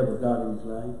have the help of God in his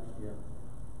life. Yeah.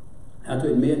 Have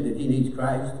to admit that he needs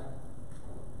Christ.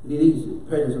 He needs the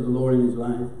presence of the Lord in his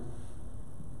life.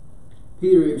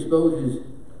 Jesus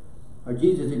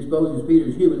exposes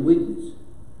Peter's human weakness.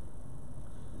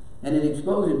 And in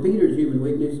exposing Peter's human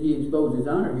weakness, he exposes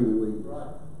our human weakness.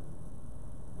 Right.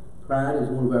 Pride is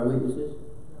one of our weaknesses.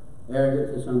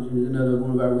 Arrogance, assumption is another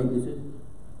one of our weaknesses.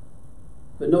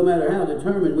 But no matter how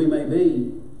determined we may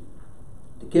be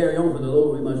to carry on for the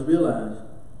Lord, we must realize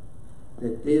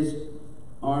that this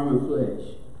arm of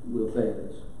flesh will fail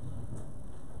us.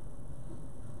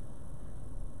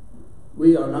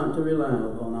 We are not to rely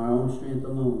upon our own strength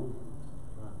alone.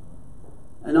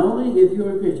 And only if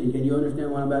you're a Christian can you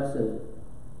understand what I'm about to say.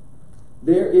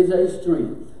 There is a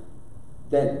strength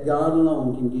that God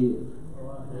alone can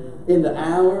give. In the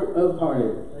hour of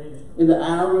heartache, in the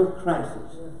hour of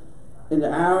crisis, in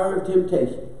the hour of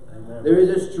temptation, There is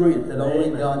a strength that only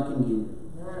God can give.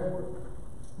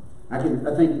 I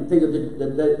think of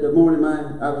the morning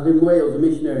I was in Wales, a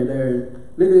missionary there, and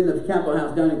living in the Campbell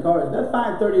house down in Cardiff. About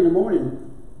 5:30 in the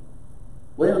morning,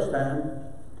 Wales time,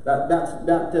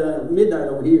 about midnight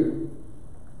over here.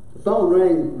 The phone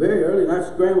rang very early, and I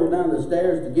scrambled down the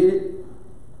stairs to get it.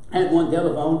 I had one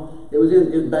telephone. It was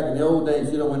back in the old days,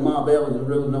 when Ma Bell was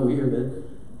ruling over here.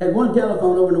 But had one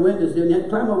telephone over in the windowsill, and you had to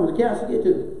climb over the couch to get to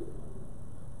it.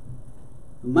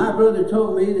 My brother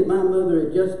told me that my mother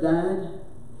had just died.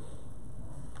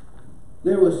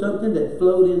 There was something that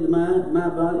flowed into my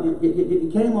body.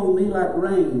 It came on me like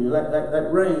rain,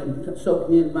 like rain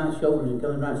soaking into my shoulders and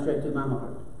coming right straight to my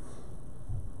heart.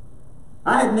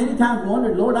 I had many times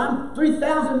wondered, Lord, I'm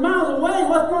 3,000 miles away.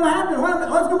 What's going to happen?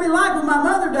 What's going to be like when my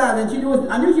mother died?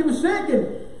 And I knew she was sick.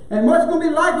 And what's going to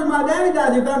be like when my daddy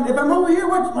dies? If I'm over here,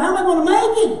 how am I going to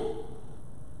make it?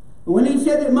 When he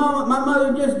said that my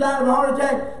mother just died of a heart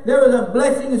attack, there was a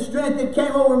blessing of strength that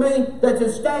came over me that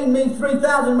sustained me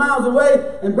 3,000 miles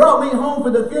away and brought me home for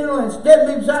the funeral and stepped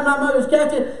me beside my mother's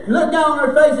casket, looked down on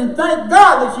her face and thanked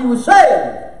God that she was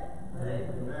saved.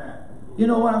 Amen. You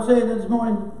know what I'm saying this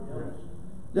morning?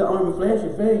 The arm of flesh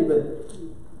will fail you,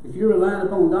 but if you're relying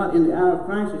upon God in the hour of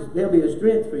crisis, there'll be a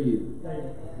strength for you.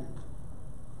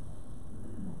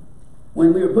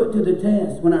 When we are put to the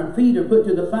test, when our feet are put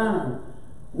to the fire,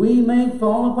 we may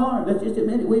fall apart. Let's just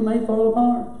admit it. We may fall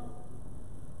apart.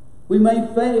 We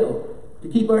may fail to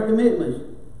keep our commitments.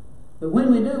 But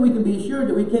when we do, we can be assured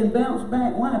that we can bounce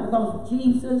back. Why? Because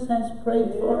Jesus has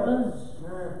prayed for us.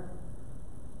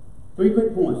 3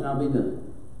 quick points and I'll be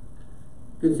done.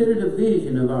 Consider the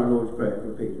vision of our Lord's Prayer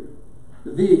for Peter.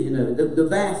 The vision of it, the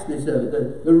vastness of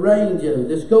it, the range of it,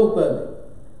 the scope of it.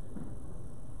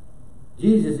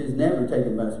 Jesus is never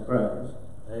taken by surprise.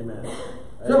 Amen.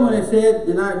 Someone has said,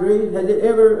 and I agree, has it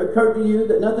ever occurred to you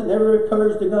that nothing ever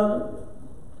occurs to God?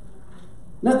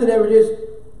 Nothing ever just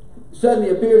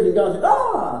suddenly appears and God says,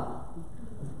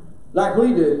 like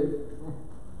we do.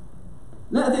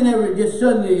 Nothing ever just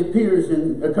suddenly appears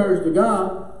and occurs to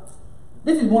God.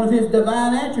 This is one of His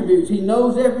divine attributes. He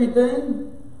knows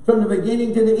everything from the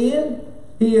beginning to the end.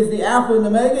 He is the Alpha and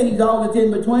Omega. He's all that's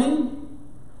in between.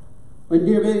 When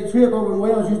dear Betty Tripp over in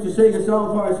Wales used to sing a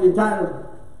song for us entitled,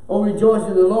 "Oh, rejoice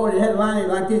in the Lord," it had a line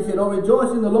like this. It said, "Oh,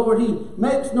 rejoice in the Lord. He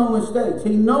makes no mistakes.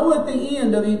 He knoweth the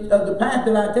end of the path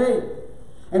that I take.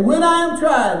 And when I am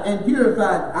tried and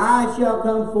purified, I shall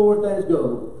come forth as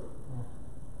gold."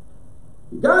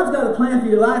 God's got a plan for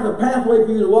your life, a pathway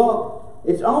for you to walk.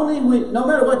 It's only when, no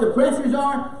matter what the pressures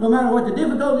are, no matter what the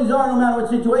difficulties are, no matter what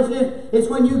the situation is, it's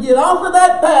when you get off of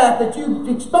that path that you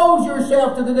expose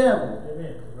yourself to the devil.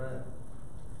 Amen. Right.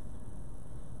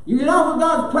 You get off of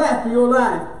God's path for your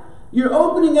life. You're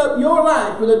opening up your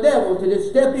life for the devil to just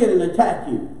step in and attack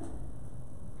you.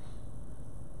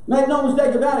 Make no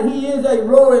mistake about it, he is a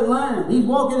roaring lion. He's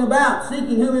walking about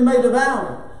seeking whom he may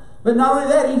devour. But not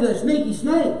only that, he's a sneaky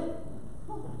snake.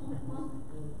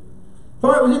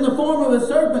 For it was in the form of a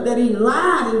serpent that he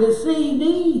lied and deceived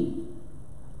Eve.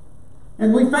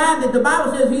 And we find that the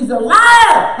Bible says he's a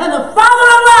liar and the father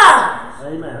of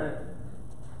lies. Amen.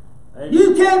 Amen.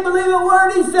 You can't believe a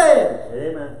word he says.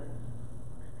 Amen.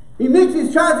 He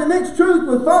tries to mix truth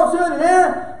with falsehood and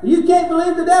error. You can't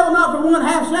believe the devil not for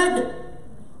 1/2 second.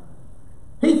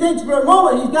 He thinks for a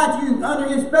moment he's got you under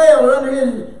his spell or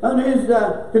under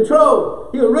his control.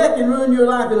 He'll wreck and ruin your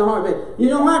life in a heartbeat. You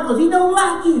know why? Because he don't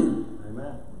like you.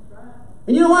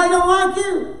 And you know why he don't like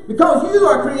you? Because you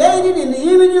are created in the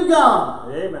image of God.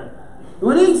 Amen.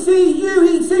 When he sees you,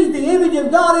 he sees the image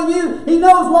of God in you. He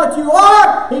knows what you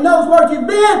are. He knows what you've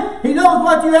been. He knows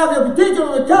what you have the potential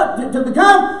to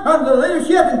become under the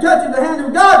leadership and touch of the hand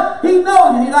of God. He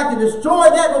knows, and he'd like to destroy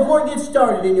that before it gets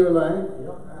started in your life.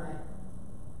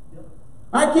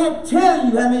 I can't tell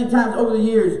you how many times over the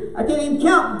years, I can't even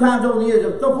count the times over the years,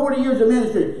 of 40 years of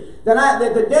ministry, that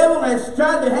the devil has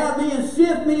tried to have me and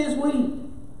sift me as wheat.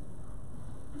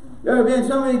 There have been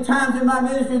so many times in my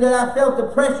ministry that I felt the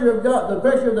pressure of God, the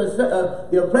pressure of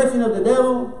the oppression of the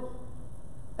devil.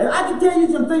 And I can tell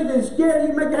you some things that scare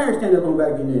you, make your hair stand up on the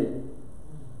back of your neck.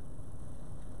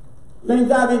 Things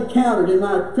I've encountered in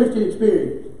my Christian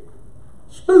experience.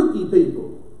 Spooky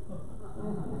people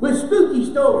with spooky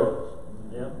stories.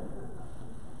 Yep.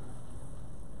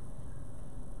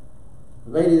 A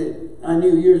lady that I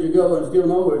knew years ago and still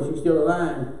know her, she's still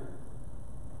alive.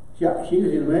 She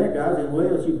was in America, I was in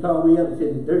Wales. She called me up and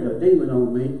said, "There's a demon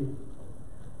on me."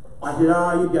 I said,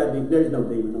 "Oh, you got to be, there's no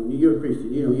demon on you. You're a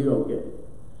Christian, you're okay."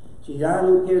 She said, "I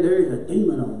don't care, there is a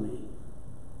demon on me."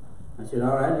 I said,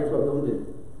 "All right, here's what we're going to do.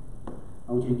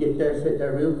 I want you to get there, sit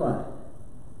there real quiet."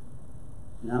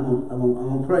 And I'm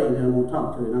gonna pray, and then I'm gonna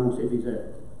talk to it, and I'm gonna see if he's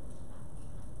there.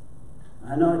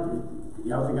 I know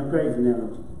y'all think I'm crazy now,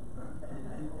 don't you?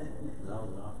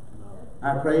 No.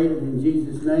 I prayed in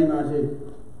Jesus' name. I said,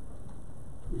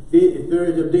 if there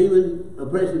is a demon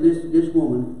oppressing this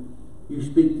woman, you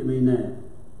speak to me now.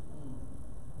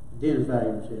 Identify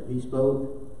yourself. He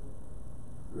spoke,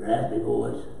 raspy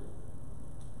voice.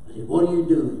 I said, what are you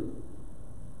doing?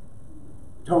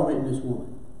 Tormenting this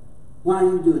woman. Why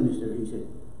are you doing this to her? He said,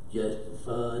 just for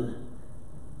fun.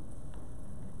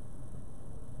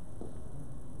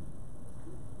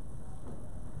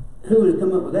 Who would have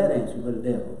come up with that answer but the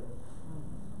devil?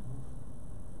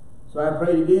 So I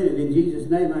prayed again, and in Jesus'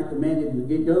 name I commanded him to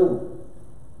get going.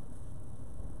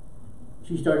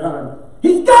 She started hollering,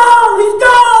 he's gone! He's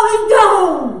gone! He's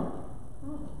gone!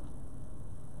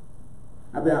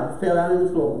 I about fell out on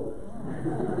the floor.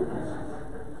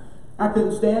 I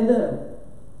couldn't stand up.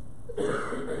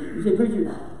 He said,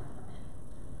 preacher,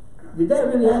 did that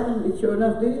really happen? It sure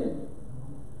enough did.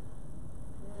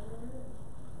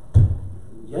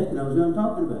 Justin knows what I'm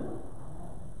talking about.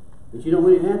 But you know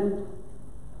when it happened?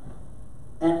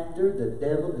 After the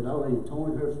devil had already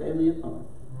torn her family apart.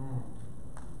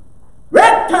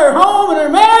 Wrecked her home and her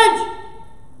marriage.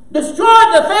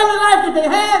 Destroyed the family life that they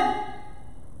had.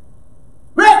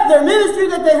 Wrecked their ministry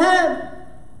that they had.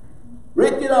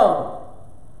 Wrecked it all.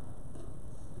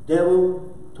 The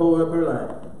devil tore up her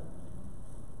life.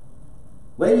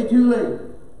 Waited too late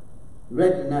to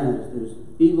recognize there's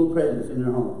evil presence in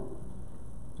her home.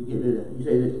 To get rid of it. You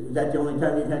say, is that the only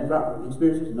time you've had proper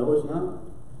experiences? No, it's not.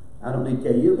 I don't need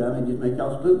to tell you about it. Just make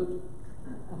y'all spooked.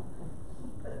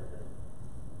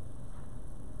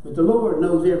 But the Lord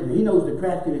knows everything. He knows the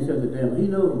craftiness of the devil. He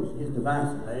knows his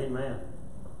devices. Amen.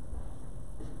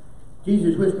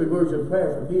 Jesus whispered words of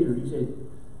prayer for Peter. He said,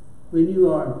 when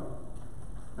you are,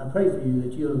 I pray for you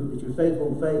that you're faithful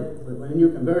in faith, but when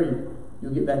you're converted,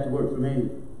 you'll get back to work for me.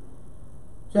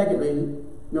 Secondly,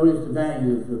 notice the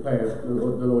value of the prayer, the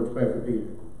Lord's Prayer for Peter.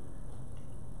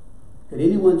 Could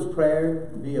anyone's prayer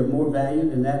be of more value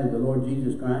than that of the Lord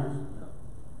Jesus Christ?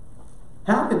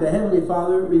 How could the Heavenly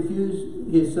Father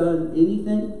refuse His Son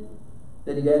anything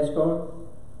that He asked for?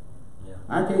 Yeah.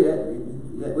 I tell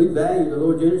you that we value the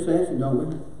Lord's intercession, don't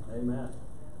we? Amen.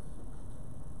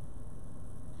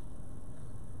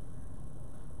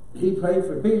 He prayed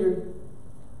for Peter.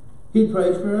 He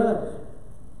prays for us.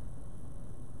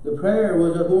 The prayer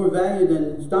was of more value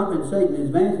than stopping Satan in his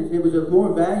advances. It was of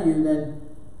more value than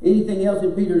anything else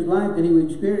in Peter's life that he would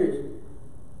experience.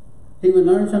 He would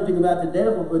learn something about the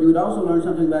devil, but he would also learn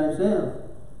something about himself.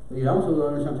 But he'd also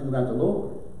learn something about the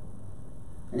Lord.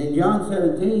 And in John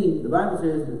 17, the Bible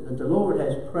says that the Lord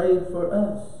has prayed for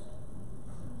us.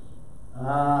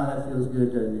 Ah, that feels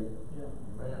good, doesn't it?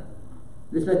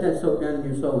 Just let that soak down in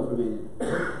your soul for a minute.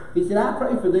 He said, I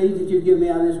pray for these that you've given me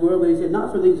out of this world, but he said,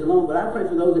 not for these alone, but I pray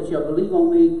for those that shall believe on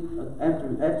me after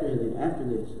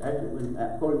this,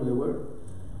 according to the word.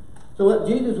 So what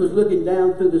Jesus was looking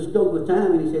down through the scope of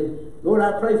time, and he said, Lord,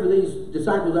 I pray for these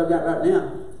disciples I've got right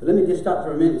now. But let me just stop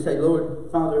for a minute and say, Lord,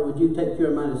 Father, would you take care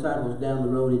of my disciples down the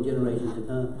road in generations to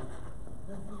come?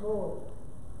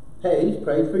 Hey, he's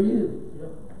prayed for you.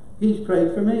 He's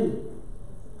prayed for me.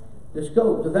 The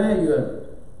scope, the value of it,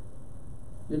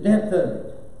 the depth of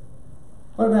it.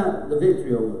 What about the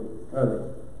victory of it?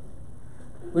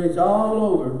 When it's all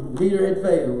over, Peter had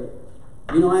failed.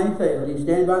 You know how he failed. He's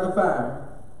standing by the fire,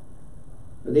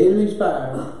 the enemy's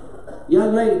fire. A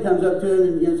young lady comes up to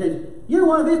him and says, you're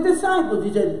one of his disciples.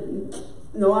 He said,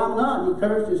 no, I'm not. And he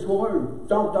cursed and swore and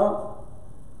stomped off.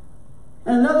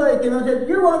 And another lady came up and said,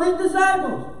 you're one of his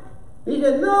disciples. He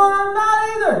said, no, I'm not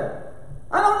either.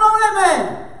 I don't know that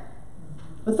man.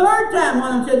 The third time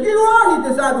one of them said, you are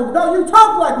his disciple because you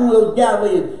talk like one of those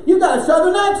Galileans. You got a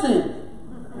southern accent.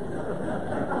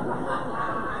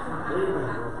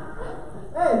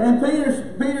 And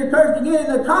Peter cursed again,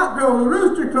 and the cock crowed, the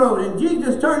rooster crowed, and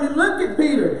Jesus turned and looked at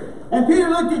Peter. And Peter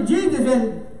looked at Jesus,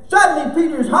 and suddenly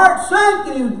Peter's heart sank,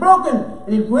 and he was broken,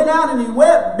 and he went out and he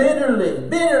wept bitterly.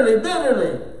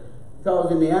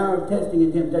 Because in the hour of testing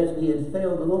and temptation, he had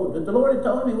failed the Lord. But the Lord had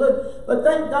told him he would. But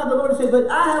thank God the Lord said, but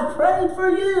I have prayed for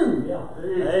you. Yeah.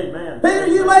 Amen. Peter,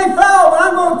 you may fall, but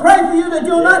I'm going to pray for you that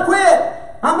you'll not quit.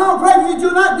 I'm going to pray for you that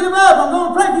you'll not give up. I'm going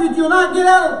to pray for you that you'll not get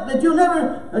out, that you'll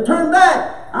never turn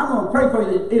back. I'm going to pray for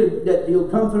you that you'll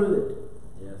come through it.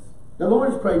 Yes. The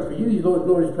Lord has prayed for you. The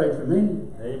Lord has prayed for me.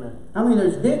 Amen. I mean,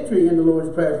 there's victory in the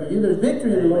Lord's prayer for you. There's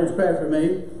victory in the Lord's prayer for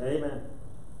me. Amen.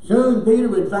 Soon Peter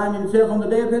would find himself on the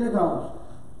day of Pentecost,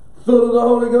 full of the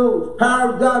Holy Ghost.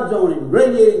 Power of God's on him,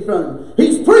 radiating from him.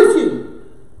 He's preaching.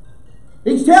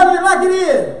 He's telling it like it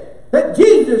is. that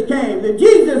Jesus came, that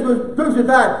Jesus was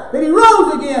crucified, that He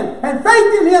rose again, and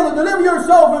faith in Him will deliver your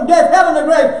soul from death, hell, and the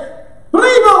grave.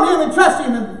 Believe on Him and trust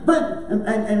Him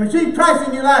and receive Christ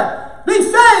in your life. Be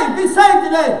saved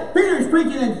today. Peter's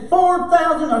preaching and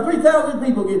 4,000 or 3,000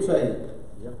 people get saved.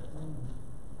 Yep.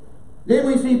 Then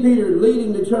we see Peter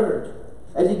leading the church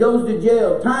as he goes to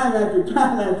jail time after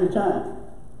time after time.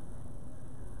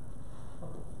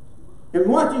 And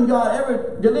watching God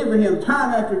ever deliver him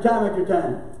time after time after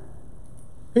time.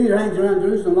 Peter hangs around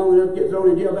Jerusalem long enough to get thrown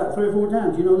in jail about 3 or 4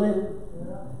 times. You know that?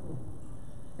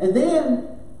 Yeah. And then,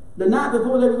 the night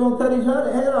before they were going to cut his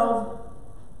head off,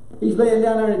 he's laying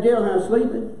down there in the jailhouse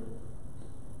sleeping.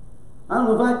 I don't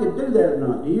know if I could do that or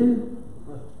not. Do you?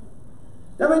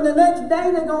 I mean, the next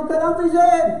day they're going to cut off his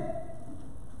head.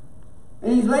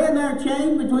 And he's laying there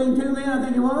chained between 2 men, I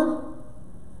think it was.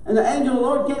 And the angel of the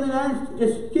Lord came in there and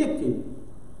just kicked him.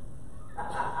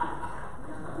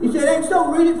 He said, ain't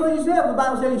so, read it for yourself. The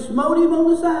Bible said he smote him on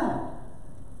the side.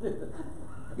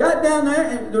 Got down there,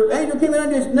 and the angel came in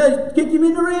and just nudged, kicked him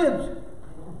in the ribs.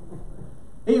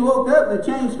 He woke up, and the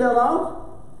chains fell off.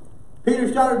 Peter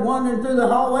started wandering through the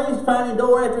hallways, finding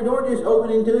door after door, just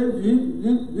opening to him. Zoop,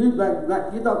 zoop, zoop,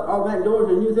 like you thought automatic doors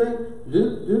were a new thing.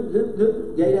 Zoop, zoop, zoop,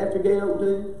 zoop. Gate after gate open to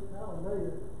him.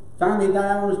 Finally, he got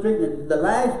out on the street, and the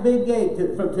last big gate to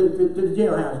the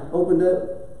jailhouse opened up.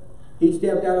 He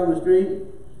stepped out on the street,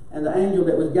 and the angel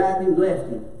that was guiding him left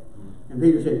him. And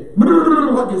Peter said,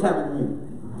 what just happened to me?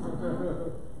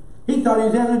 He thought he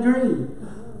was having a dream.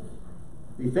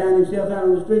 He found himself out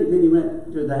on the street, and then he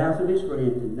went to the house of his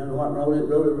friend. And you know what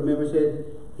Rhoda, remember, said,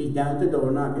 he's down at the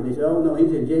door knocking. They said, oh no,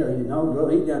 he's in jail. He said, no,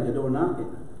 Rhoda, he's down at the door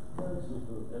knocking.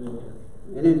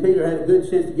 And then Peter had a good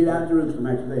sense to get out of Jerusalem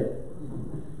after that.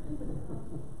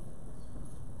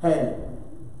 Had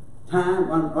time,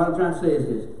 what I'm trying to say is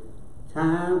this,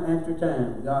 time after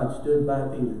time, God stood by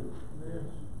Peter.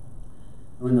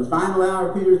 When the final hour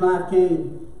of Peter's life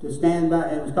came to stand by,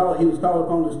 and he was called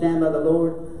upon to stand by the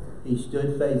Lord, he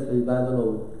stood faithfully by the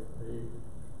Lord.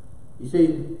 You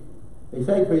see, they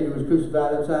say Peter was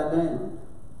crucified upside down.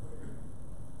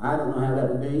 I don't know how that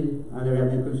would be. I never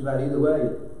have been crucified either way.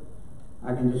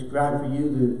 I can describe for you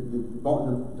the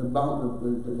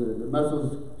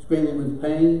muscles screaming with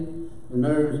pain, the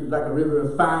nerves like a river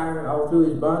of fire all through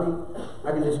his body.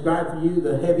 I can describe for you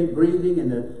the heavy breathing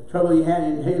and the trouble he had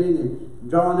inhaling and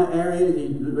drawing that air in as he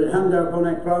hung there upon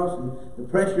that cross, and the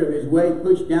pressure of his weight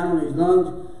pushed down on his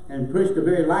lungs and pushed the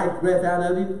very life breath out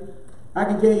of him. I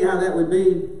can tell you how that would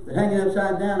be, but hanging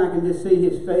upside down, I can just see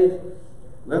his face.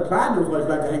 Well, Clyde knows what it's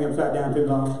like to hang upside down too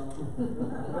long.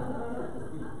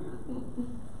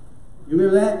 You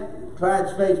remember that?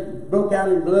 Clyde's face broke out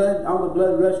in blood. All the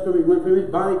blood rushed from him, went from his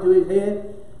body to his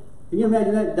head. Can you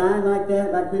imagine that, dying like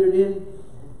that, like Peter did?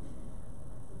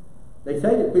 They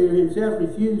say that Peter himself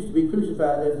refused to be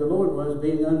crucified as the Lord was,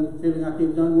 feeling like he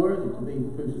was unworthy to be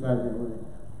crucified that way.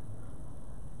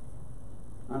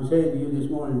 I'm saying to you this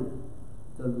morning,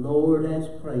 the Lord has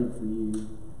prayed for you.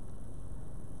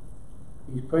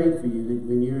 He's prayed for you that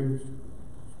when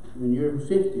you're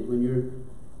sifted, when you're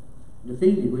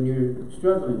defeated, when you're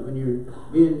struggling, when you're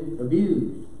being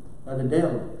abused by the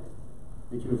devil,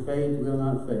 that your faith will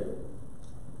not fail.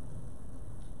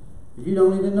 If you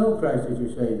don't even know Christ as your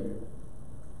Savior,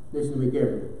 listen to me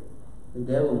carefully. The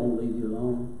devil won't leave you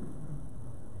alone.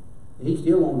 He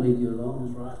still won't leave you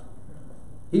alone. That's right.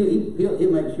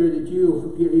 He'll make sure that he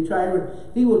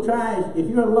will try, if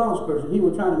you're a lost person, he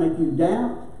will try to make you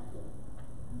doubt.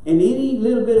 And any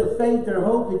little bit of faith or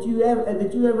hope that you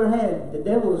ever had, the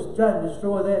devil will try to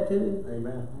destroy that too.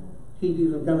 Amen. Keep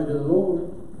you from coming to the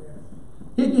Lord.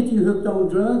 He'll get you hooked on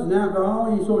drugs and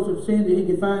alcohol, any sorts of sin that he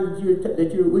can find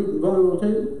that you're weak and vulnerable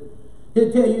to.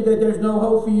 He'll tell you that there's no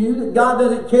hope for you, that God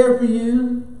doesn't care for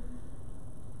you.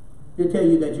 He'll tell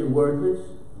you that you're worthless.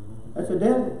 That's the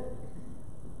devil.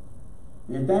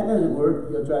 And if that doesn't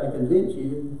work, he'll try to convince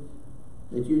you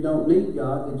that you don't need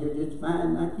God, that you're just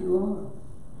fine like you are.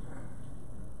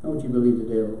 Don't you believe the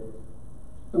devil?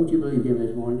 Don't you believe him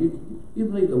this morning? You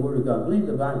believe the Word of God. Believe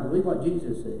the Bible. Believe what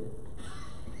Jesus said.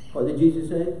 What did Jesus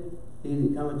say? He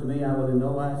that cometh to me, I will in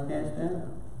no wise cast out.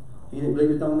 He that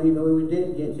believeth on me, though he were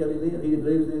dead, yet shall he live. He that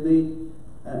believeth in me,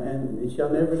 and it shall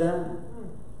never die.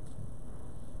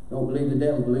 Don't believe the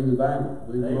devil. Believe the Bible.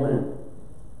 Believe the Lord.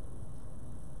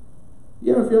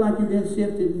 You ever feel like you've been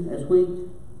sifted as wheat?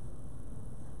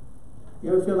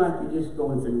 You ever feel like you're just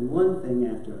going through one thing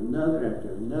after another,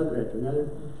 after another, after another,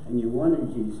 and you wonder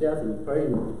to yourself and you pray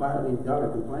and you quietly to God or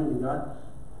complain to God,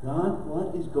 God,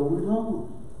 what is going on?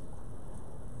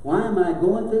 Why am I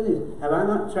going through this? Have I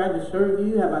not tried to serve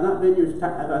you? Have I not been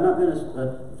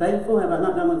faithful? Have I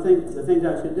not done the things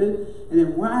I should do? And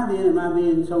then why then am I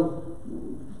being so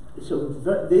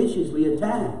viciously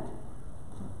attacked?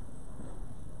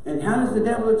 And how does the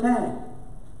devil attack?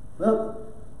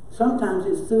 Well, sometimes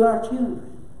it's through our children.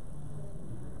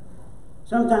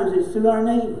 Sometimes it's through our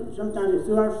neighbors. Sometimes it's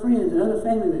through our friends and other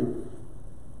family members.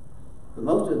 But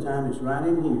most of the time it's right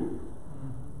in here,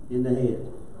 in the head.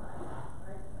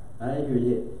 Right in your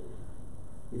head.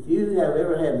 If you have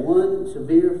ever had one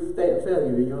severe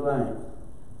failure in your life,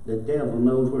 the devil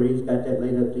knows where he's got that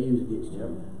laid up to use against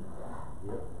you.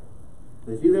 Yep.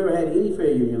 But if you've ever had any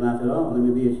failure in your life at all, let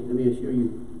me assure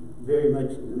you, very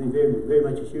much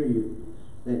assure you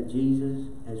that Jesus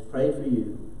has prayed for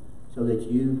you so that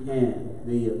you can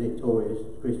be a victorious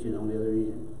Christian on the other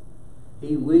end.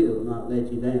 He will not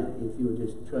let you down if you will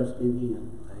just trust in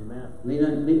Him. Amen. He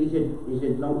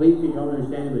said, don't lean to your own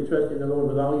understanding, but trust in the Lord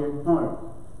with all your heart,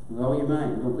 with all your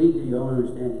mind. Don't lean to your own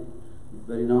understanding,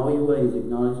 but in all your ways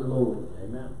acknowledge the Lord.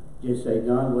 Amen. Just say,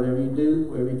 God, whatever you do,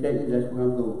 wherever you take me, that's where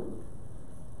I'm going.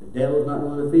 The devil's not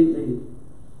going to defeat me.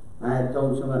 I had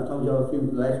told y'all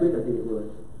last week, I think it was.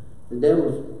 The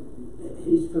devil's,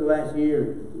 he's for the last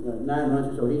year, 9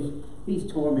 months or so,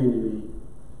 he's tormented me.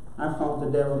 I fought the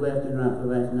devil left and right for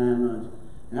the last 9 months.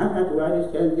 And I've got to write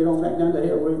his tail and get on back down to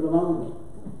hell where he belongs.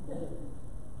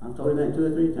 I've told him that 2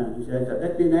 or 3 times. He said,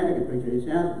 that's being an arrogant preacher. It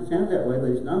sounds that way,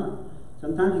 but it's not.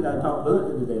 Sometimes you got to talk blunt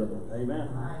to the devil. Amen.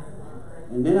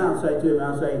 And then I'll say to him,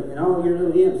 and all your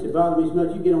little imps that bother me so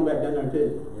much, you get on back down there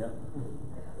too. Yep.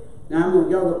 Now,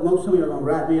 most of you are going to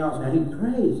write me off and say, he's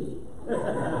crazy.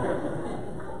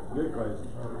 You're crazy.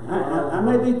 I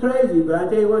may be crazy, but I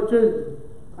tell you what, truth.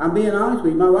 I'm being honest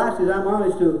with you. My wife says I'm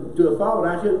honest to a fault.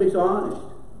 I shouldn't be so honest.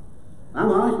 I'm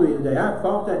honest with you today. I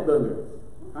fought that booger.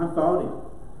 I fought him.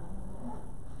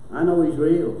 I know he's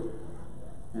real.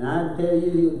 And I tell you,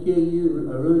 he'll kill you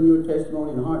or ruin your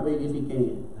testimony in a heartbeat if he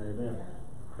can. Amen.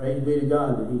 Praise be to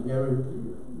God that he's never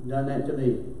done that to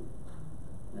me.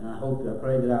 And I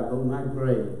pray that I'll go to my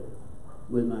grave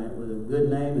with a good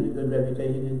name and a good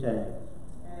reputation intact.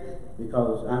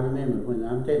 Because I remember when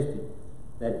I'm tested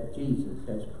that Jesus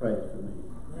has prayed for me.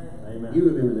 Amen. You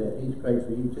remember that. He's prayed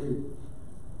for you too.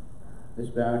 Let's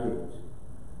bow our heads.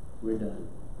 We're done.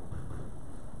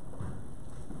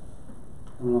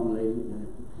 Come along, lady.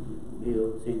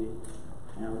 Bill, Cindy,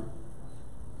 Alan.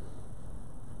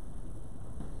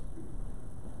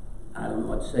 I don't know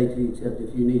what to say to you except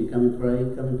if you need to come and pray,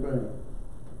 come and pray.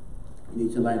 You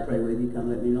need somebody to pray with you, come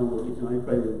let me know. We'll get somebody to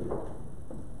pray with you.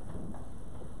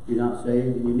 If you're not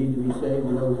saved and you need to be saved,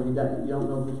 you don't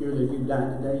know for sure that if you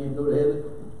died today you'd go to heaven,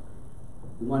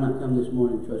 then why not come this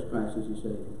morning and trust Christ as your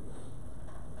Savior?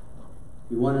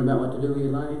 If you're wondering about what to do with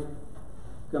your life,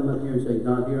 come up here and say,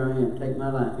 God, here I am. Take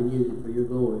my life and use it for your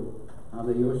glory. I'll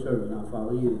be your servant. I'll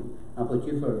follow you. I'll put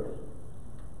you first.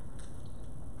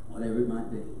 Whatever it might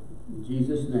be. In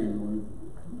Jesus' name, Lord.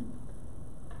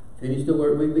 Finish the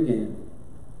work we began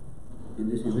in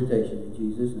this invitation. In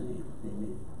Jesus' name.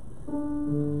 Amen.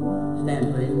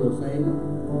 Stand, please. We'll sing.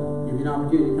 Give you an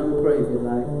opportunity to come and pray if you'd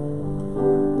like.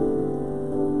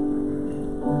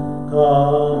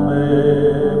 Come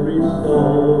every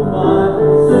soul, my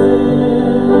sin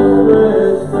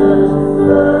resters,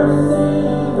 mercy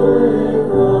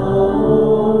withdrawn,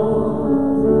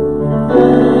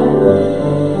 and we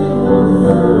will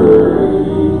surely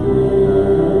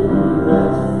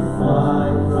rest my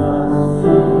trust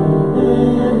in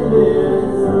His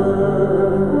verse.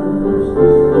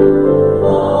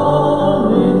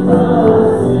 Only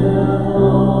trust Him,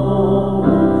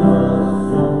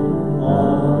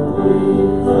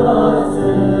 trust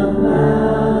Him now.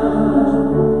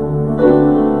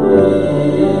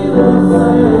 He will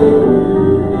save you,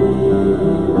 He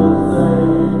will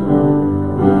save you,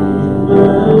 He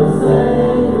will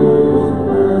save you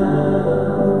now.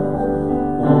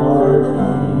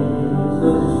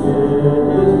 For Jesus shed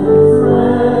His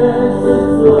precious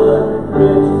blood,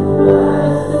 rich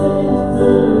blessings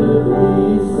to be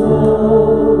so.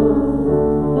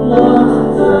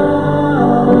 Washed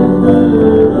down in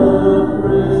good of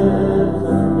crimson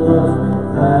blood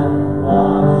that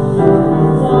washes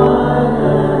white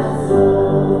as snow.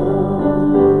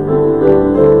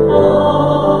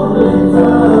 Only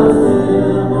trust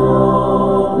Him,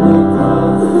 only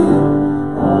trust Him,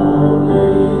 only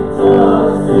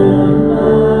trust Him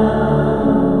now.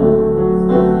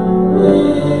 He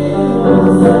will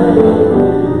save you,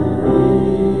 He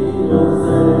will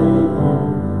save you,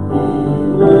 He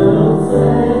will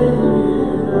save you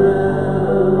now.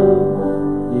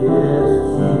 Yes,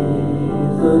 Jesus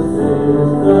is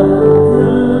the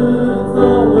truth, the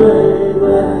way.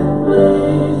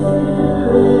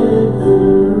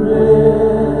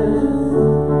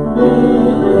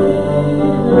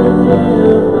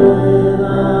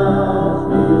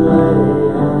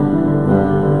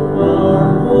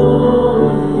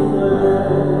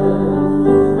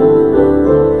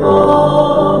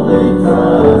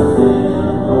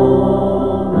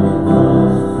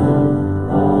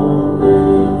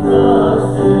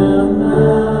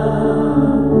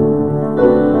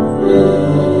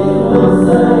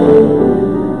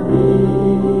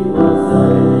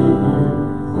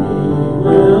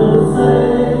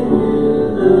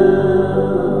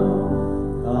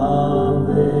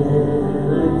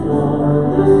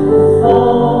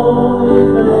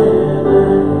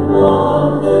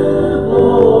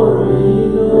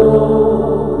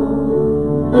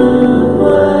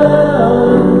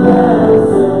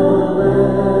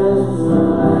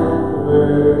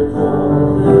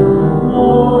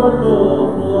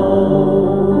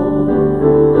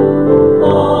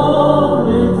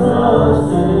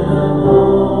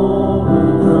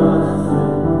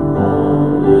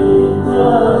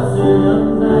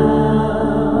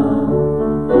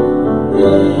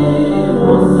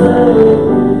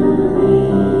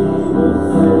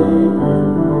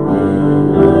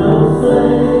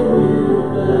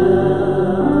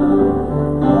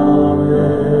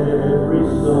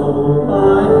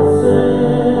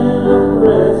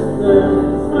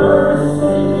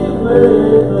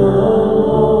 with the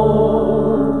Lord,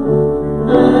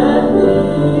 and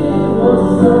He will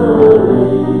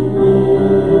surely give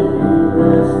you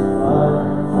rest by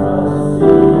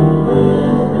trusting in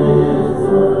His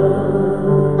word.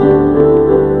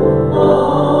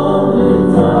 Only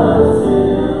trust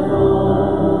Him,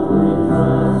 only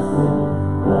trust Him,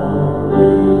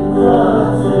 only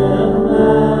trust Him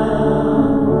now.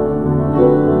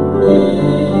 He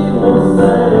will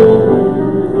save you, He will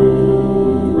save you, He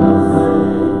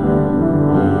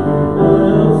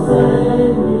will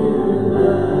save you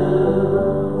now.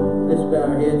 Let's bow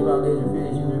our heads while these are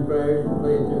finishing their prayers and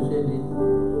play it through Cindy.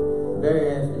 Barry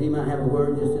asked that he might have a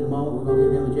word just in a moment. We're going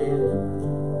to give him a chance.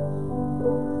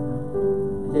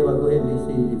 I tell you what, go ahead and be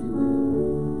seated if you will.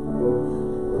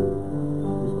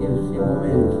 Just give us a few more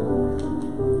minutes.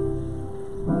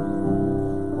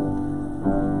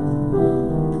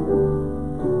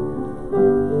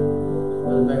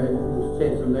 Brother Barry, we'll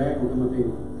take it from there and we'll come up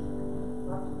here.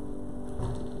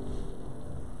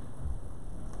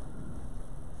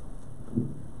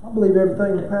 I believe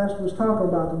everything the pastor was talking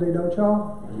about today, don't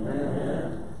y'all?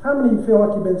 Amen. How many of you feel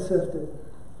like you've been sifted?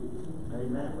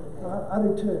 Amen. I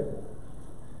do too.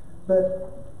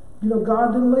 But, you know,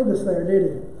 God didn't leave us there, did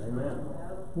He? Amen.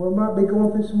 We might be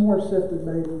going through some more sifting,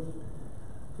 maybe.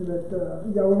 That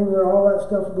y'all remember all that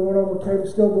stuff going on with Caitlin,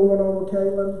 still going on with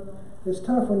Caitlin. It's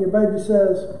tough when your baby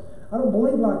says, "I don't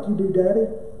believe like you do, Daddy."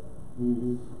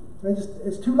 Mm-hmm.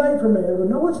 It's too late for me. I go,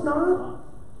 no, it's not.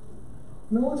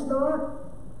 No, it's not.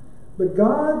 But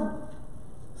God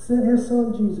sent His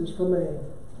Son Jesus for me.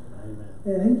 Amen.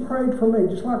 And He prayed for me,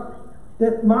 just like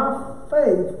that my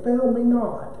faith failed me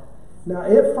not. Now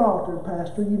it faltered,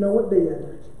 Pastor, you know it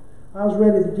did. I was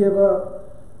ready to give up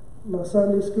my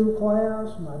Sunday school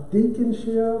class, my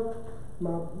deaconship,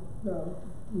 my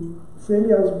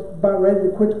Cindy, I was about ready to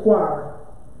quit the choir.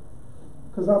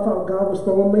 Because I thought God was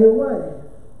throwing me away.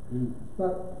 Mm.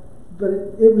 But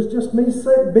it was just me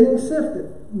being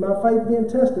sifted, my faith being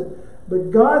tested. But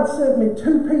God sent me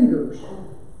 2 Peters,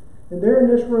 and they're in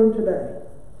this room today.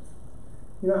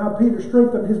 You know how Peter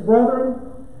strengthened his brethren?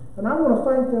 And I want to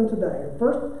thank them today.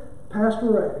 First, Pastor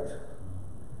Rex.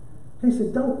 He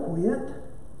said, don't quit.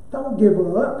 Don't give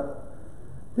up.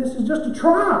 This is just a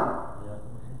trial.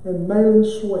 Yeah. And Malin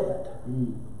Sweat.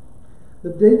 Mm.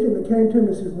 The deacon that came to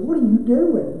me said, what are you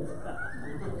doing?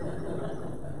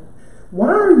 Why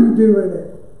are you doing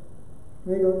it?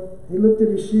 And he looked at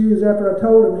his shoes after I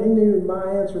told him. He knew my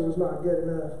answer was not good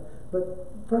enough. But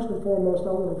first and foremost,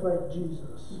 I want to thank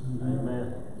Jesus.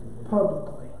 Amen.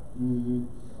 Publicly. Mm-hmm.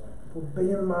 For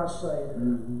being my Savior.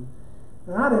 Mm-hmm.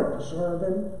 And I didn't deserve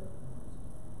Him.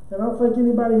 And I don't think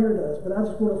anybody here does. But I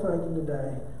just want to thank Him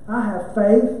today. I have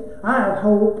faith. I have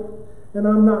hope. And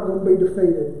I'm not going to be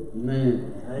defeated.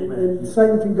 Amen. Amen. And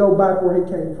Satan can go back where he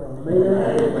came from.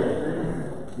 Amen.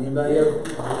 Amen. Anybody else?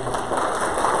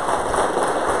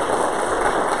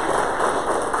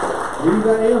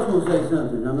 Anybody else want to say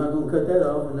something? I'm not going to cut that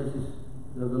off unless it's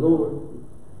of the Lord.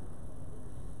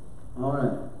 All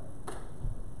right.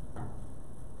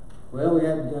 Well, we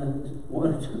had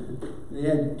we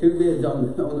had 2 bids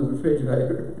on the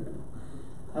refrigerator.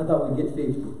 I thought we'd get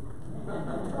 50.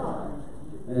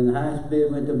 And the highest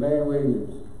bid went to Barry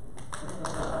Williams.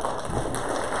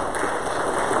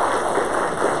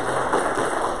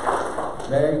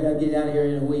 Barry, you got to get out of here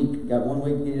in a week. Got 1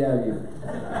 week to get it out of here.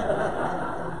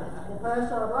 Well,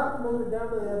 Pastor, I'd like to move it down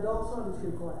to the adult Sunday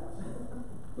school class.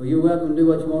 Well, you're welcome to do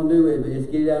what you want to do with it.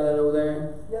 Just get it out of that over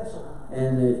there. Yes, sir.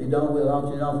 And if you don't, we'll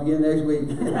auction it off again next week.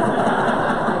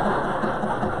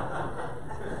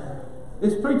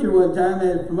 This preacher one time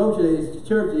had a promotion at his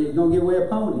church that he's going to give away a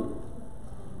pony.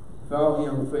 For all,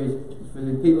 you know, for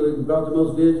the people who brought the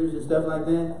most visitors and stuff like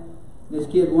that. This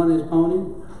kid won his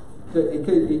pony. He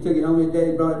took it home. His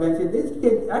daddy brought it back and said, "This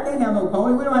kid, I can't have no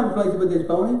pony. We don't have a place to put this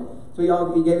pony." So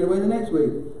he gave it away the next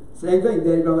week. Same thing.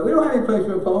 Daddy brought it. We don't have any place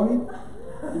for a pony.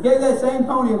 He gave that same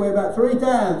pony away about 3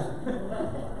 times.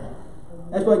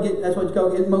 That's what you call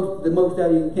getting the most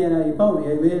out you can out of your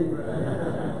pony. Amen.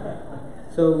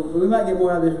 So we might get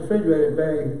more out of this refrigerator if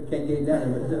Barry can't get it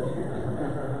down. But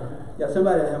yeah,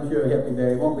 somebody I'm sure will help me,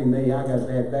 Barry. It won't be me. I got a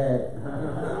bad back.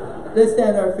 Let's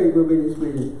stand on our feet. We'll be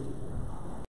dismissed.